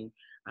designing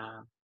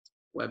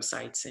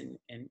websites and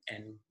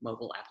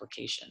mobile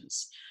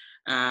applications.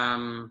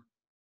 And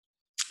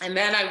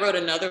then I wrote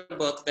another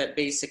book that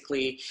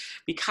basically,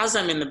 because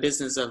I'm in the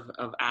business of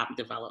app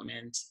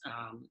development,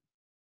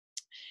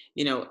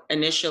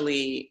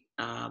 initially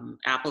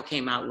Apple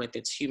came out with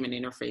its human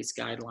interface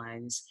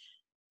guidelines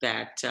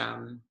that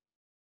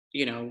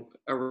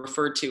are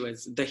referred to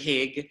as the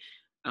HIG.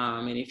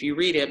 And if you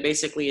read it,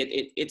 basically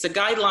it's a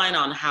guideline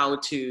on how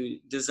to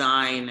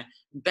design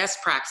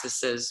best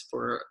practices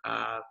for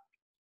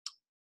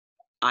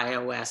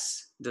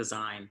iOS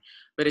design,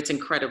 but it's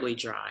incredibly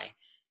dry.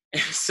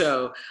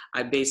 So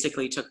I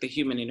basically took the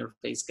human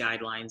interface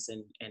guidelines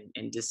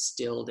and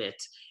distilled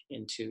it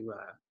into,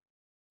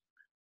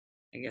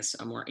 I guess,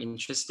 a more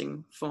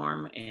interesting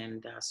form.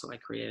 And so I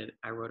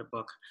wrote a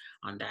book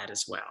on that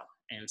as well.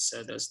 And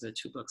so those are the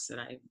two books that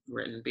I've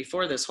written.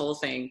 Before this whole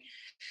thing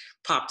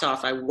popped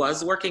off, I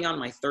was working on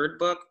my third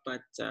book,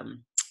 but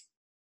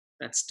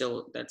that's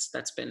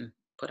been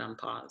put on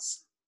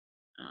pause.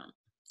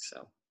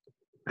 So.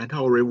 And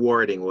how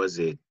rewarding was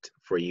it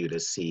for you to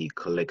see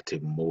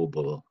Collective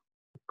Mobile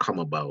come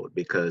about?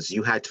 Because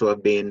you had to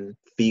have been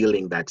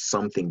feeling that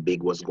something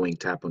big was going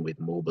to happen with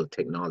mobile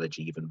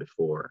technology even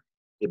before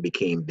it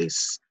became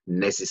this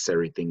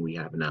necessary thing we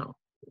have now.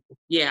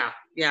 Yeah,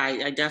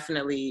 I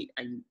definitely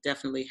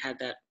had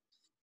that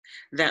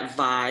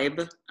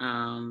vibe.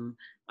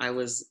 I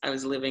was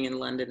living in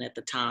London at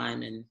the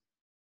time, and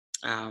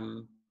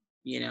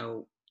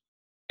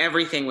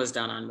everything was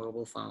done on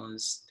mobile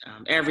phones.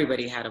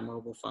 Everybody had a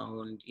mobile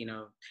phone,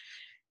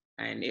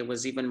 and it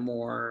was even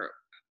more,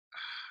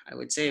 I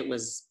would say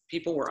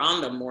people were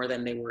on them more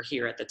than they were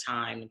here at the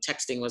time. And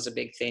texting was a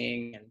big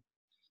thing. And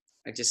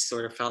I just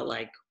sort of felt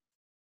like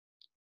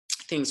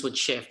things would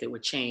shift, it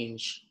would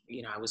change.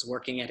 I was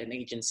working at an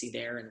agency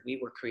there, and we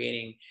were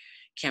creating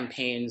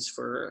campaigns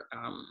for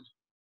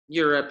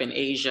Europe and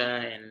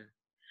Asia. And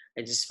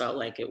I just felt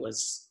like it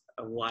was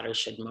a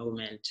watershed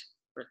moment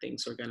where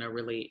things were going to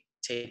really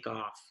take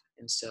off.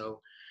 And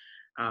so,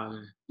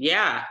 then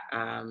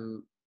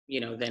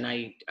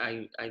I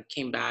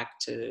came back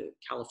to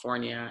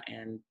California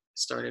and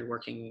started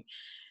working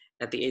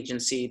at the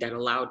agency that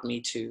allowed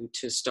me to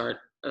start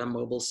a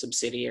mobile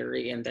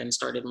subsidiary, and then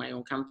started my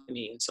own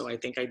company. And so I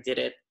think I did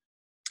it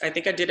at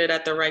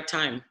the right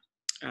time.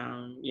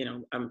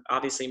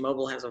 Obviously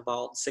mobile has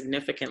evolved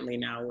significantly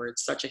now, where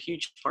it's such a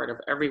huge part of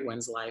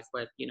everyone's life.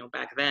 But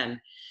back then,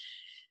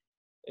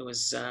 it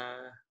was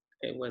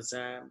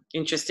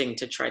interesting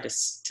to try to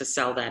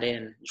sell that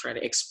in, try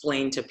to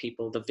explain to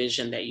people the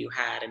vision that you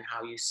had and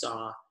how you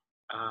saw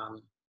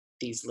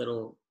these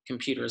little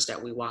computers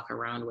that we walk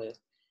around with,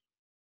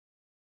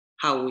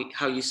 how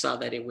you saw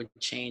that it would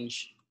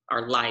change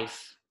our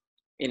life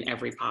in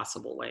every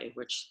possible way,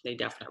 which they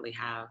definitely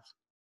have.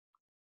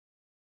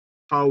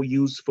 How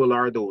useful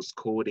are those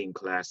coding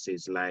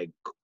classes, like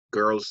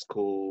girls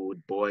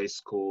code, boys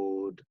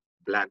code,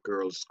 Black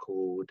girls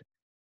code?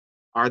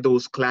 Are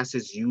those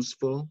classes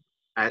useful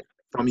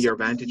from your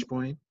vantage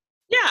point?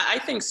 Yeah, I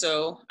think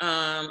so.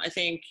 I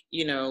think,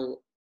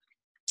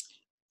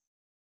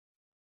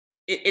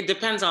 it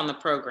depends on the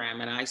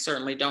program, and I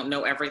certainly don't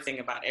know everything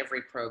about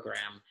every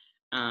program.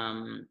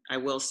 I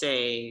will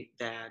say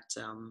that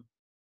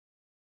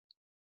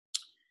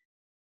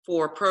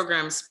for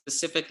programs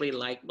specifically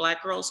like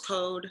Black Girls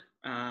Code,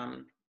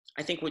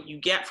 I think what you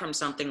get from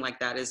something like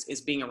that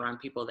is being around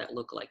people that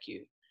look like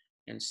you.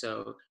 And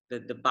so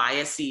the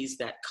biases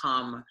that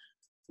come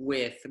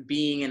with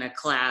being in a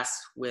class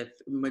with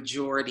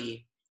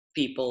majority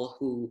people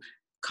who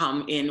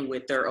come in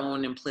with their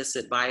own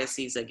implicit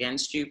biases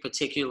against you,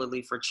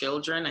 particularly for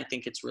children, I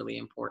think it's really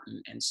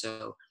important. And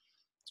so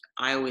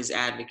I always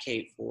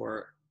advocate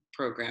for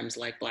programs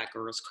like Black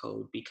Girls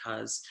Code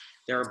because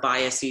there are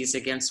biases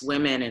against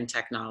women in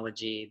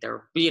technology.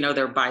 There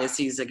are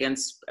biases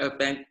against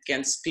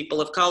people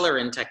of color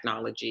in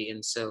technology,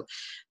 and so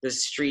the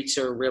streets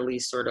are really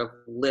sort of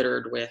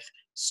littered with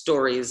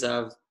stories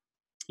of,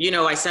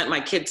 I sent my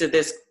kid to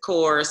this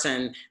course,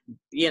 and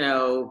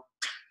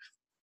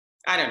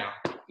I don't know,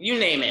 you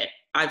name it,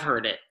 I've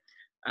heard it.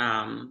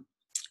 Um,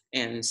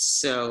 and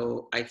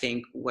so I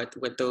think what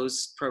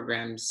those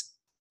programs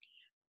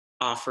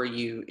offer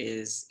you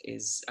is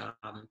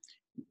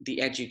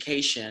the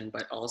education,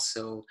 but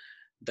also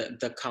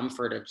the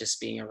comfort of just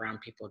being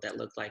around people that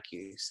look like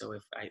you. So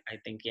if I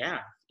think, yeah,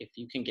 if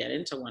you can get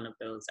into one of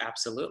those,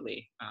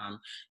 absolutely.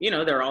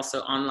 There are also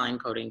online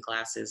coding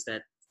classes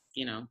that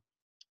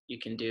you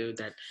can do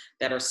that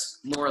are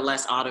more or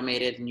less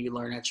automated, and you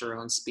learn at your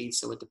own speed.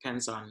 So it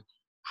depends on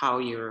how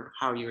your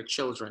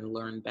children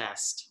learn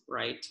best,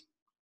 right?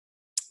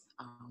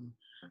 Um,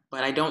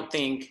 but I don't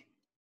think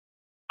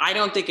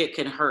it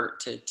can hurt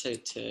to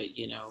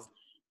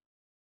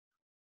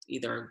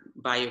either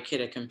buy your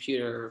kid a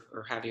computer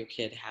or have your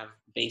kid have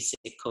basic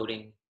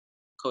coding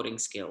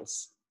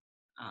skills.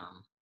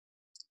 Um,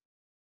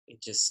 it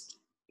just,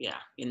 yeah,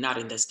 and not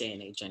in this day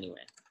and age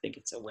anyway. I think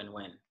it's a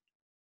win-win.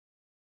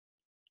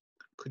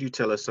 Could you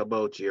tell us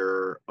about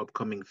your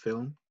upcoming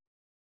film?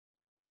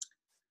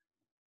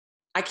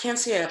 I can't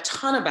say a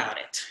ton about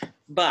it,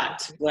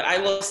 but Okay. what I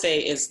will say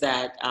is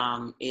that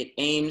it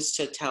aims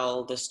to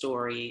tell the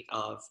story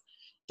of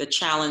the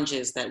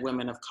challenges that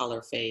women of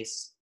color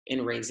face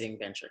in raising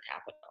venture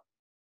capital.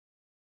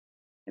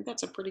 And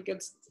that's a pretty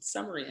good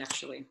summary,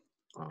 actually.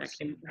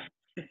 Awesome.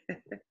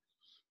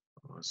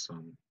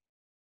 Awesome.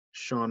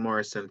 Sean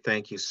Morrison,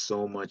 thank you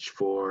so much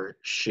for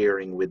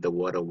sharing with the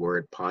What a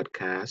Word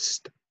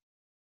podcast.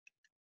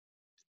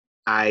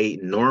 I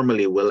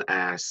normally will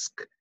ask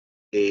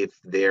if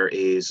there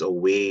is a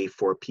way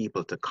for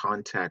people to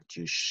contact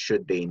you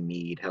should they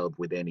need help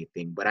with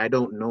anything, but I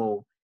don't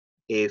know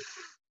if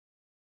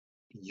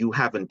you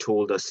haven't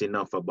told us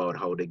enough about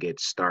how to get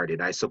started.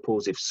 I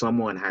suppose if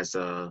someone has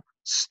a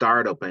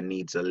startup and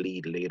needs a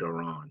lead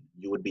later on,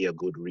 you would be a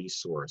good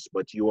resource.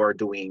 But you are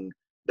doing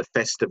the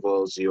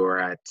festivals, you're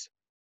at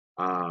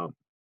uh,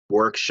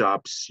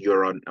 workshops,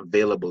 you're an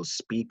available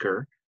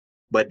speaker.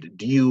 But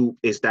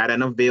is that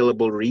an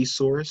available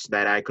resource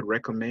that I could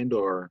recommend,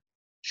 or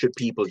should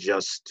people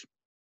just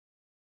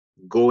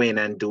go in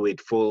and do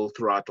it full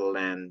throttle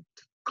and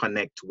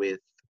connect with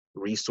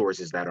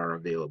resources that are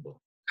available?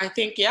 I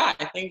think, yeah,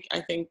 I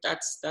think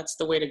that's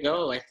the way to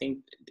go. I think,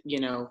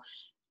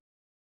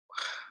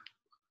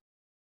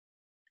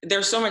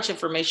 there's so much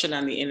information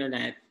on the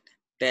internet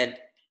that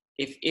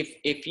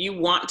if you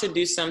want to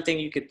do something,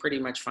 you could pretty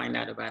much find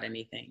out about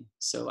anything.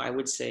 So I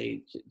would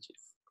say,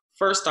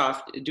 first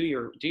off, do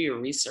your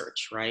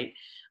research, right?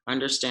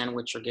 Understand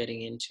what you're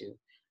getting into.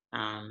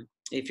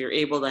 If you're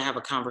able to have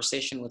a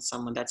conversation with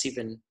someone, that's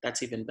even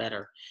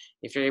better.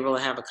 If you're able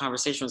to have a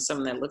conversation with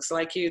someone that looks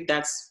like you,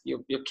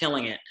 you're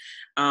killing it.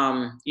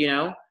 Um, you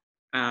know,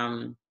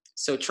 um,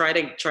 so try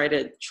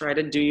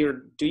to do your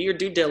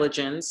due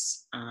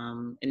diligence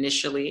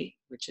initially,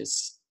 which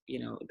is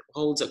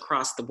holds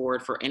across the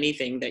board for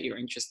anything that you're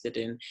interested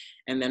in,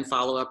 and then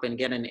follow up and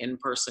get an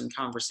in-person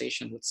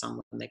conversation with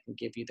someone that can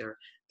give you their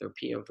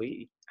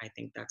POV. I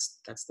think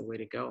that's the way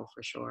to go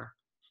for sure.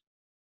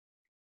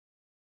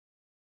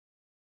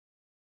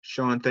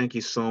 Sean, thank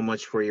you so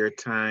much for your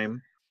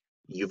time.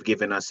 You've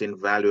given us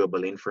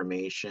invaluable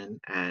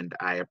information, and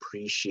I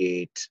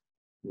appreciate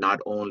not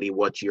only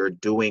what you're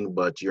doing,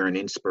 but you're an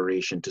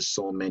inspiration to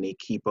so many.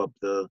 Keep up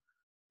the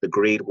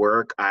great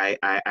work. I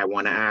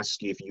want to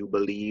ask you if you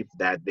believe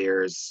that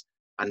there's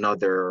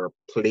another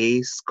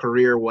place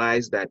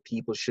career-wise that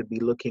people should be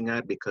looking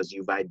at, because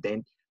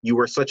you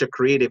were such a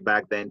creative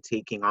back then,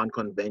 taking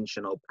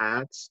unconventional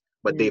paths,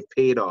 but Mm. they've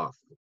paid off.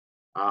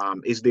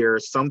 Is there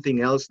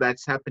something else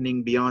that's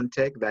happening beyond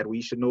tech that we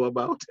should know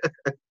about?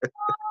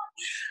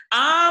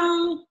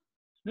 Um,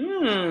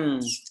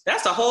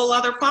 that's a whole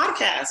other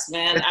podcast,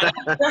 man.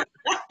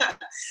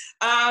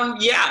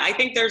 Yeah, I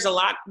think there's a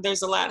lot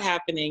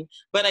happening,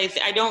 but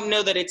I don't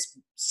know that it's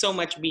so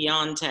much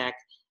beyond tech.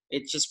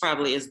 It just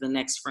probably is the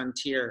next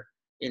frontier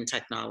in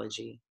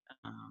technology.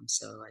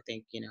 So I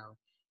think,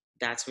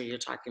 that's where you're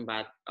talking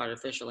about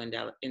artificial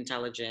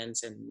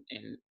intelligence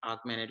and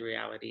augmented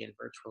reality and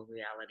virtual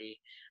reality.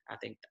 I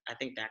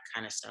think that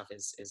kind of stuff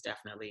is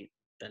definitely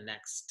the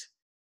next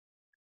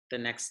the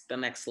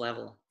next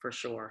level for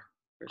sure,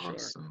 for sure.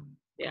 Awesome.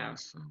 Yeah.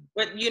 Awesome.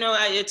 But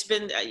it's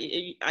been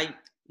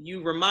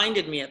you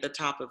reminded me at the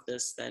top of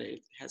this that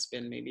it has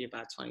been maybe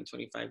about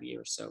 20-25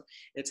 years. So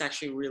it's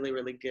actually really,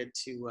 really good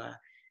to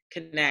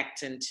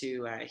connect and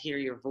to hear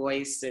your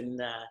voice, and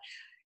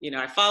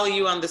I follow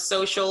you on the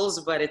socials,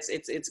 but it's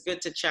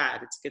good to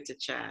chat. It's good to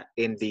chat.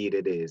 Indeed,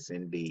 it is.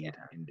 Indeed,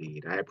 Yeah.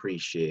 indeed. I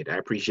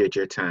appreciate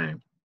your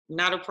time.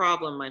 Not a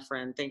problem, my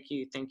friend. Thank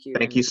you. Thank you.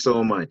 Thank you And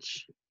so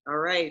much. all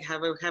right,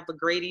 have a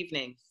great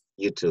evening.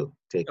 You too.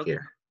 Take Okay.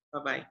 care.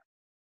 Bye-bye.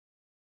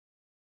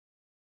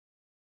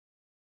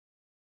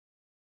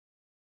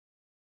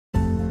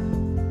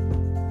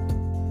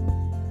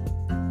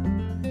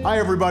 Hi,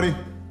 everybody.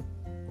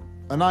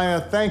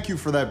 Anaya, thank you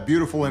for that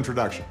beautiful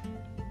introduction.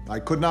 I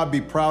could not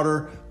be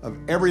prouder of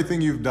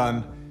everything you've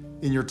done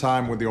in your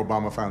time with the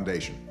Obama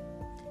Foundation.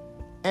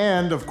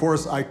 And of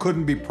course, I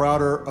couldn't be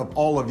prouder of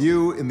all of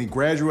you in the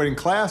graduating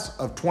class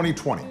of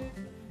 2020,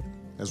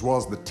 as well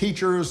as the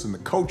teachers and the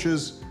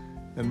coaches,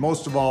 and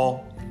most of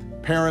all,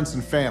 parents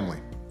and family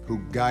who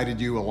guided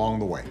you along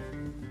the way.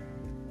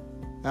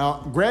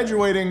 Now,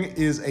 graduating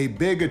is a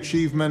big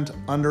achievement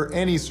under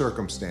any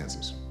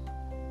circumstances.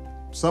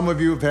 Some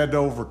of you have had to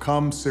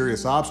overcome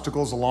serious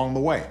obstacles along the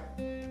way,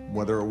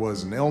 whether it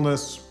was an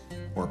illness,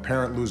 or a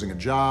parent losing a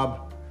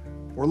job,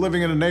 or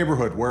living in a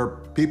neighborhood where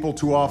people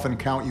too often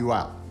count you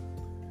out.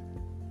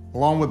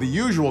 Along with the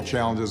usual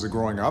challenges of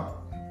growing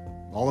up,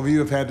 all of you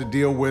have had to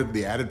deal with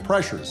the added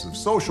pressures of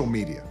social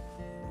media,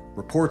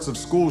 reports of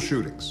school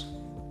shootings,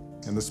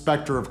 and the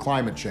specter of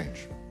climate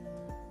change.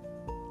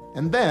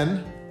 And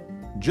then,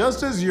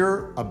 just as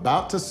you're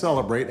about to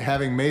celebrate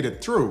having made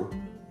it through,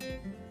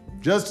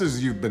 just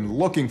as you've been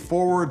looking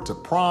forward to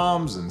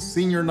proms and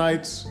senior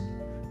nights,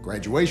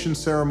 graduation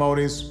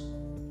ceremonies,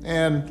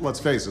 and let's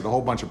face it, a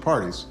whole bunch of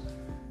parties,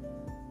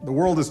 the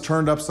world is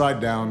turned upside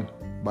down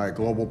by a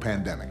global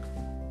pandemic.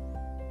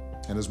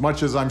 And as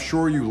much as I'm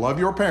sure you love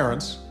your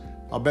parents,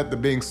 I'll bet that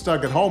being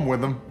stuck at home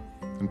with them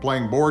and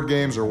playing board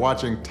games or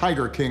watching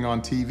Tiger King on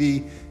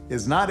TV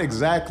is not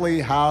exactly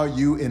how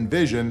you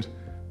envisioned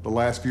the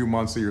last few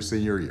months of your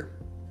senior year.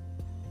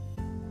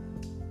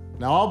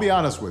 Now, I'll be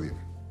honest with you.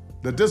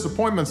 The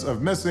disappointments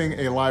of missing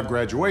a live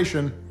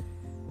graduation,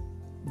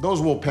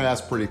 those will pass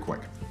pretty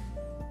quick.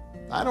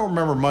 I don't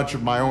remember much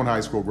of my own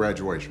high school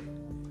graduation.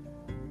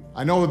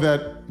 I know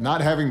that not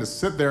having to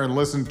sit there and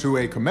listen to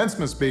a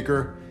commencement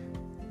speaker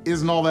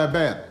isn't all that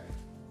bad.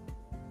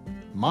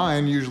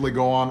 Mine usually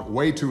go on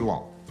way too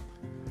long.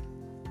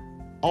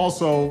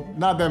 Also,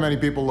 not that many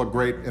people look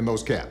great in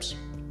those caps,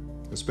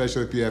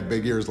 especially if you have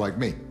big ears like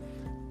me.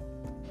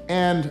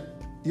 And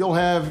you'll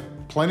have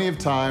plenty of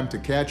time to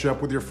catch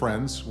up with your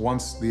friends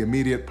once the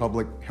immediate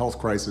public health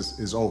crisis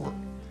is over.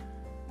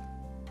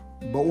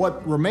 But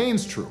what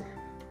remains true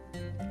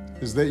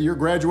is that your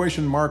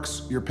graduation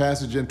marks your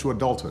passage into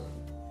adulthood,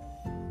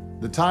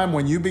 the time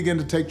when you begin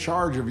to take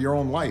charge of your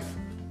own life.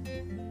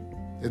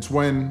 It's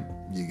when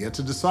you get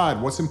to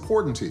decide what's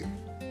important to you,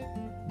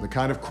 the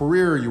kind of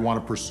career you want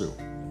to pursue,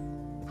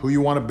 who you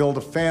want to build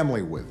a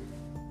family with,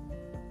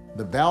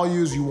 the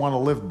values you want to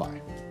live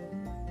by.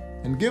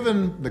 And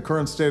given the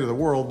current state of the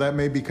world, that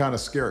may be kind of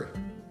scary.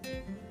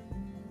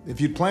 If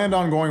you'd planned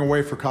on going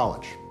away for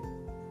college,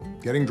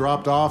 getting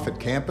dropped off at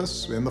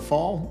campus in the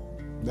fall,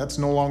 that's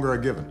no longer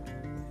a given.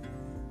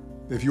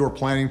 If you are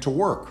planning to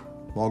work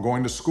while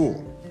going to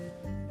school,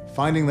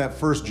 finding that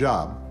first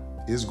job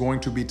is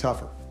going to be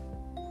tougher.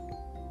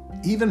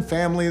 Even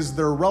families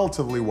that are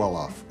relatively well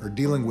off are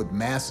dealing with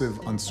massive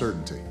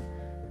uncertainty.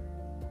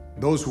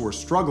 Those who were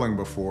struggling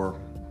before,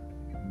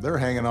 they're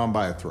hanging on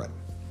by a thread.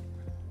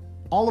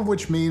 All of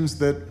which means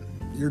that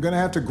you're going to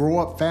have to grow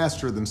up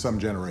faster than some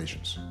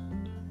generations.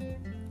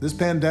 This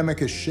pandemic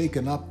has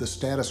shaken up the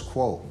status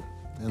quo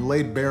and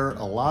laid bare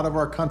a lot of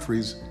our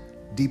country's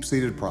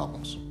deep-seated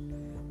problems,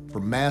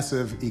 from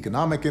massive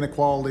economic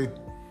inequality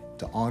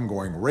to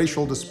ongoing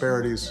racial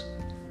disparities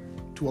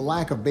to a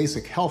lack of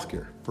basic health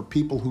care for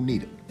people who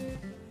need it.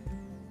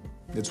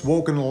 It's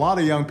woken a lot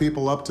of young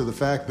people up to the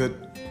fact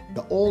that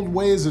the old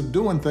ways of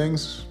doing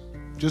things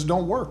just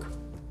don't work.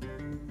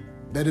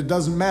 That it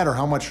doesn't matter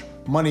how much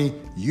money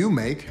you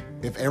make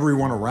if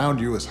everyone around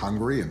you is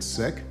hungry and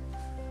sick,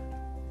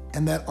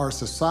 and that our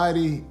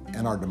society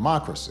and our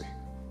democracy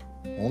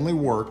only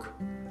work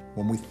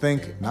when we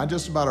think not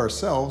just about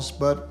ourselves,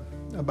 but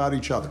about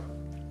each other.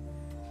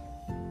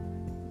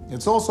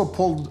 It's also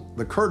pulled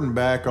the curtain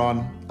back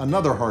on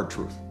another hard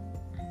truth,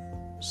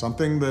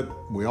 something that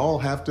we all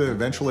have to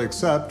eventually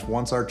accept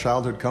once our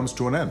childhood comes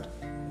to an end.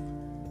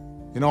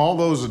 You know, all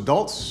those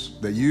adults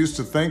that you used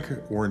to think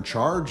were in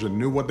charge and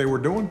knew what they were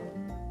doing,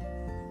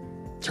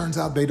 turns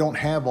out they don't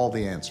have all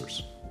the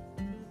answers.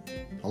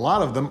 A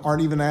lot of them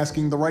aren't even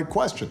asking the right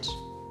questions.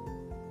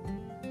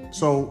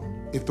 So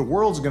if the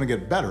world's going to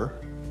get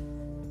better,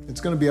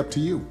 it's going to be up to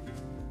you.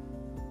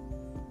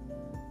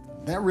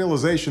 That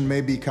realization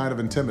may be kind of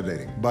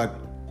intimidating, but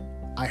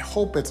I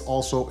hope it's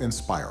also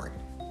inspiring.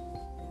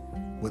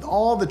 With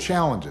all the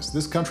challenges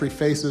this country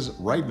faces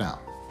right now,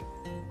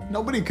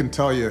 nobody can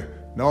tell you,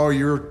 no,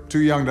 you're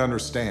too young to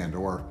understand,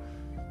 or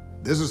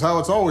this is how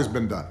it's always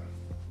been done.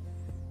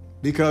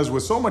 Because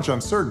with so much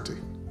uncertainty,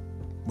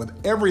 with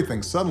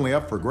everything suddenly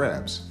up for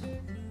grabs,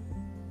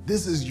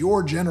 this is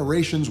your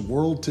generation's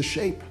world to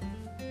shape.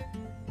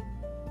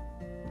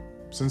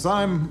 Since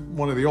I'm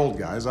one of the old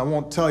guys, I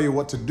won't tell you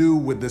what to do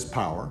with this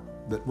power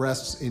that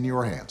rests in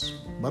your hands,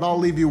 but I'll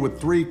leave you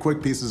with 3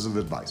 quick pieces of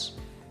advice.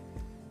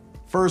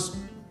 First,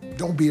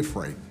 don't be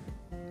afraid.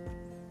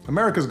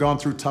 America's gone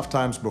through tough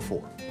times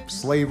before.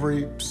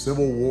 Slavery,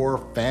 civil war,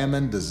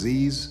 famine,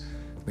 disease,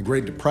 the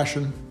Great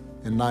Depression,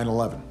 and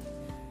 9/11.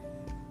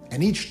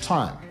 And each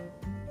time,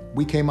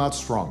 we came out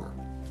stronger.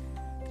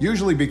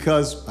 Usually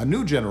because a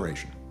new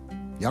generation,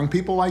 young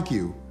people like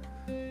you,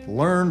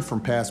 learned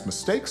from past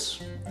mistakes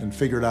and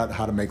figured out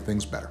how to make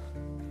things better.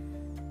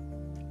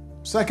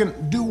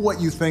 Second, do what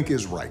you think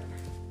is right.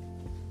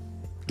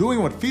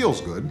 Doing what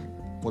feels good,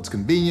 what's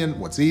convenient,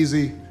 what's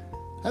easy,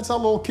 that's how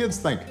little kids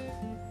think.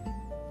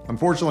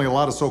 Unfortunately, a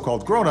lot of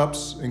so-called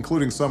grown-ups,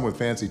 including some with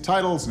fancy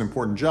titles and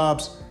important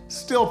jobs,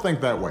 still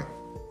think that way,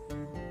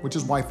 which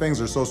is why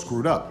things are so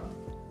screwed up.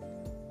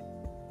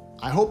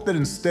 I hope that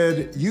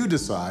instead you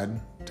decide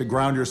to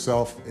ground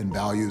yourself in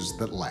values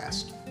that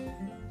last,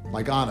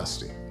 like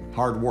honesty,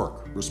 hard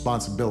work,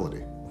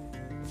 responsibility,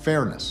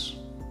 fairness,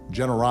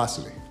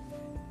 generosity,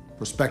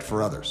 respect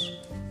for others.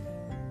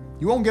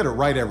 You won't get it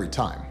right every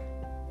time.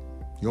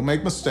 You'll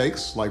make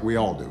mistakes, like we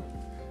all do.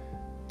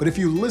 But if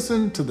you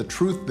listen to the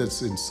truth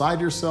that's inside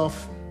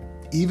yourself,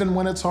 even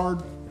when it's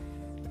hard,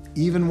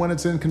 even when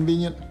it's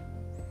inconvenient,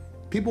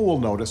 people will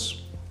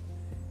notice.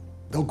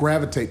 They'll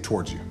gravitate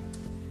towards you,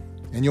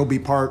 and you'll be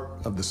part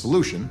of the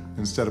solution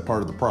instead of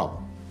part of the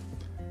problem.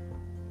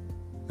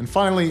 And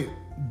finally,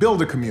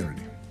 build a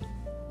community.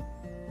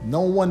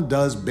 No one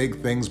does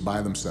big things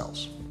by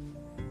themselves.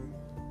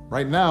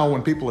 Right now,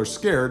 when people are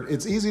scared,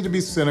 it's easy to be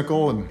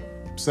cynical and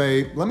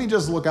say, let me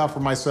just look out for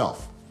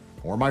myself,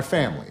 or my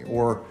family,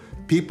 or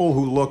people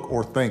who look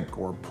or think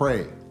or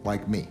pray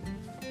like me.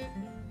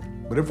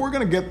 But if we're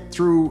going to get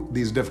through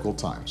these difficult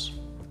times,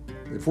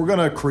 if we're going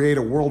to create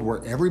a world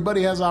where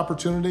everybody has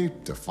opportunity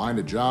to find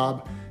a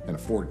job and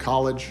afford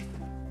college,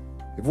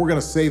 if we're going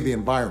to save the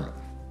environment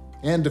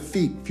and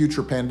defeat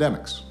future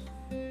pandemics,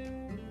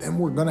 then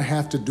we're going to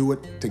have to do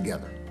it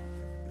together.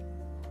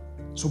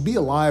 So be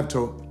alive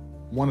to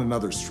one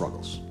another's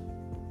struggles.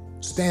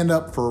 Stand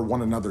up for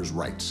one another's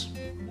rights.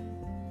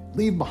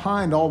 Leave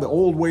behind all the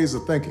old ways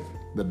of thinking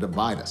that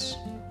divide us: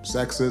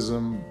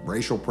 sexism,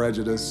 racial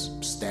prejudice,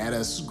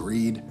 status,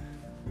 greed,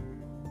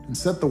 and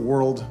set the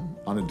world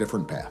on a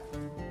different path.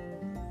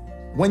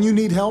 When you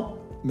need help,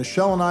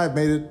 Michelle and I have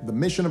made it the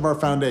mission of our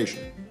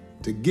foundation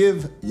to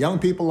give young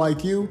people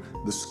like you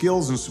the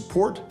skills and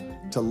support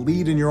to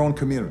lead in your own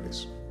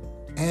communities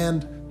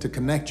and to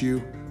connect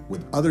you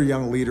with other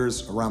young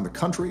leaders around the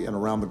country and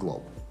around the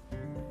globe.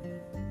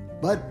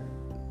 But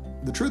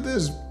the truth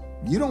is,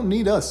 you don't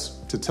need us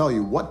to tell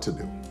you what to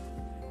do,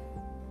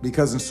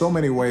 because in so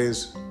many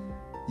ways,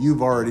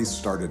 you've already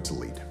started to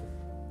lead.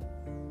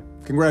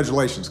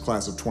 Congratulations,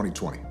 class of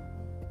 2020.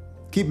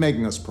 Keep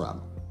making us proud.